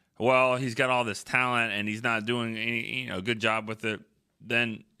on, well, he's got all this talent and he's not doing any good job with it,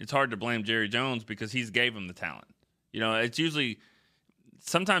 then it's hard to blame Jerry Jones because he's gave him the talent. It's usually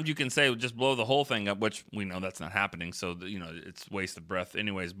sometimes you can say just blow the whole thing up, which we know that's not happening. So it's waste of breath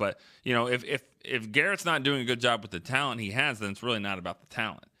anyways. But if Garrett's not doing a good job with the talent he has, then it's really not about the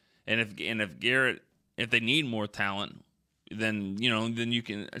talent. And if Garrett, if they need more talent, then you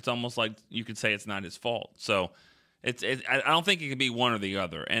can. It's almost like you could say it's not his fault. So I don't think it can be one or the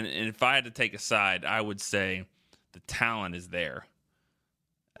other. And if I had to take a side, I would say the talent is there.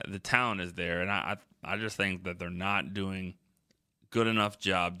 The talent is there, and I just think that they're not doing good enough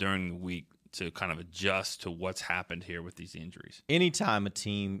job during the week to kind of adjust to what's happened here with these injuries. Anytime a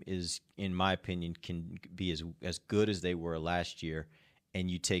team is, in my opinion, can be as good as they were last year,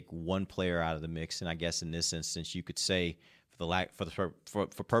 and you take one player out of the mix, and I guess in this instance you could say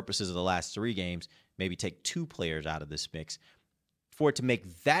for purposes of the last 3 games, maybe take 2 players out of this mix. For it to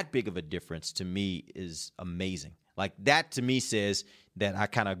make that big of a difference, to me, is amazing. Like, that to me says that I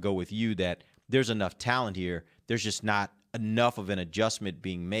kind of go with you that there's enough talent here. There's just not enough of an adjustment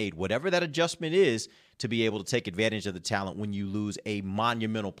being made, whatever that adjustment is, to be able to take advantage of the talent when you lose a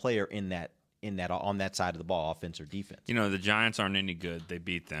monumental player in that on that side of the ball, offense or defense. The Giants aren't any good. They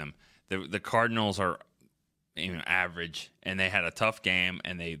beat them. The Cardinals are average, and they had a tough game,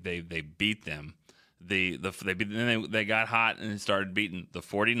 and they beat them. They got hot and started beating the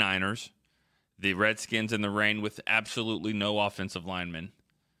 49ers, the Redskins in the rain with absolutely no offensive linemen.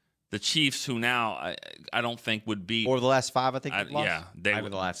 The Chiefs, who now I don't think would beat, or the last 5, I think. Yeah, they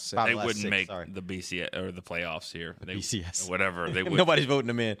would. The last 6. They wouldn't make the BCS or the playoffs here. BCS, whatever. They would. Nobody's voting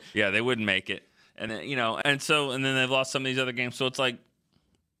them in. Yeah, they wouldn't make it, and then, and then they've lost some of these other games. So it's like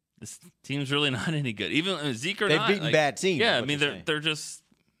this team's really not any good. Even Zeke or they've not, beaten bad teams. Yeah, I mean they're just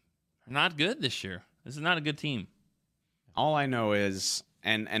not good this year. This is not a good team. All I know is.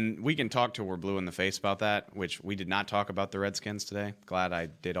 And we can talk till we're blue in the face about that, which we did not talk about the Redskins today. Glad I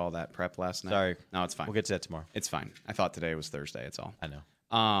did all that prep last night. Sorry. No, it's fine. We'll get to that tomorrow. It's fine. I thought today was Thursday. It's all. I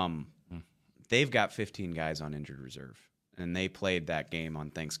know. They've got 15 guys on injured reserve, and they played that game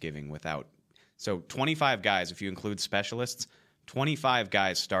on Thanksgiving without. So 25 guys, if you include specialists, 25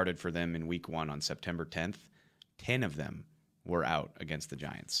 guys started for them in week 1 on September 10th. 10 of them were out against the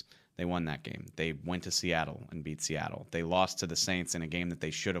Giants. They won that game. They went to Seattle and beat Seattle. They lost to the Saints in a game that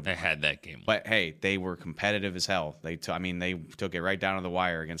they should have won. They had that game. But, hey, they were competitive as hell. They took it right down to the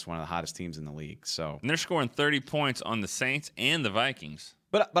wire against one of the hottest teams in the league. So, and they're scoring 30 points on the Saints and the Vikings.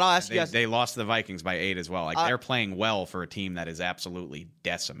 But I'll ask you guys. They lost to the Vikings by 8 as well. Like, they're playing well for a team that is absolutely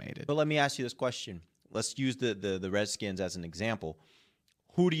decimated. But let me ask you this question. Let's use the Redskins as an example.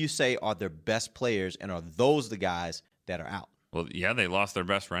 Who do you say are their best players, and are those the guys that are out? Well, yeah, they lost their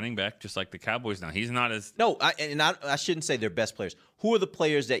best running back, just like the Cowboys now. He's not as... No, I shouldn't say their best players. Who are the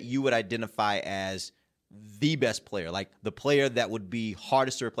players that you would identify as the best player, like the player that would be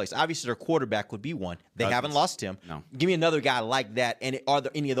hardest to replace? Obviously, their quarterback would be one. They haven't lost him. No. Give me another guy like that, and are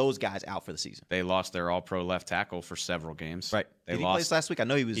there any of those guys out for the season? They lost their all-pro left tackle for several games. Right. Did he play last week? I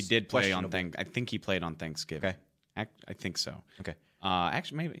know he was. He did play on I think he played on Thanksgiving. Okay. I think so. Okay.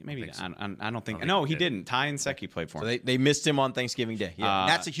 Actually, maybe I don't think. No, he didn't. Ty and Secchi played for him. So they missed him on Thanksgiving Day. Yeah,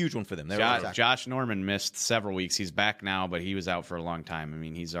 that's a huge one for them. Josh Norman missed several weeks. He's back now, but he was out for a long time. I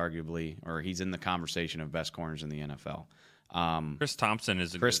mean, he's in the conversation of best corners in the NFL. Chris Thompson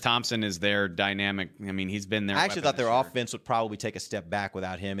is their dynamic. I mean, he's been there. I actually thought their offense would probably take a step back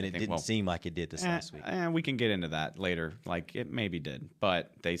without him, and it didn't seem like it did this last week. We can get into that later. Like, it maybe did,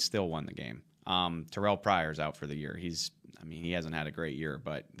 but they still won the game. Terrell Pryor's out for the year. He hasn't had a great year,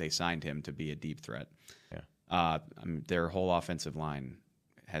 but they signed him to be a deep threat. Yeah. Their whole offensive line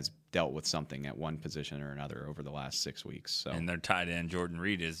has dealt with something at one position or another over the last 6 weeks. So, and their tight end Jordan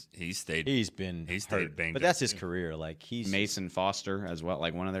Reed He's stayed hurt, banged but up. that's his career. Like he's Mason Foster as well,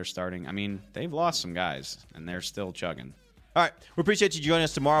 like one of their starting. I mean, they've lost some guys, and they're still chugging. All right. We appreciate you joining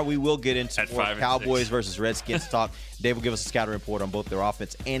us tomorrow. We will get into At more 5 and Cowboys 6. versus Redskins talk. Dave will give us a scouting report on both their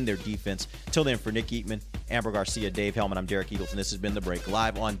offense and their defense. Till then, for Nick Eatman, Amber Garcia, Dave Hellman, I'm Derek Eagleton. This has been The Break,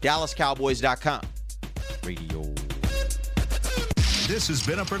 live on DallasCowboys.com radio. This has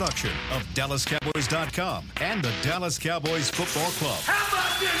been a production of DallasCowboys.com and the Dallas Cowboys Football Club. How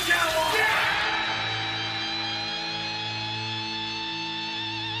about this, Cowboys? Yeah!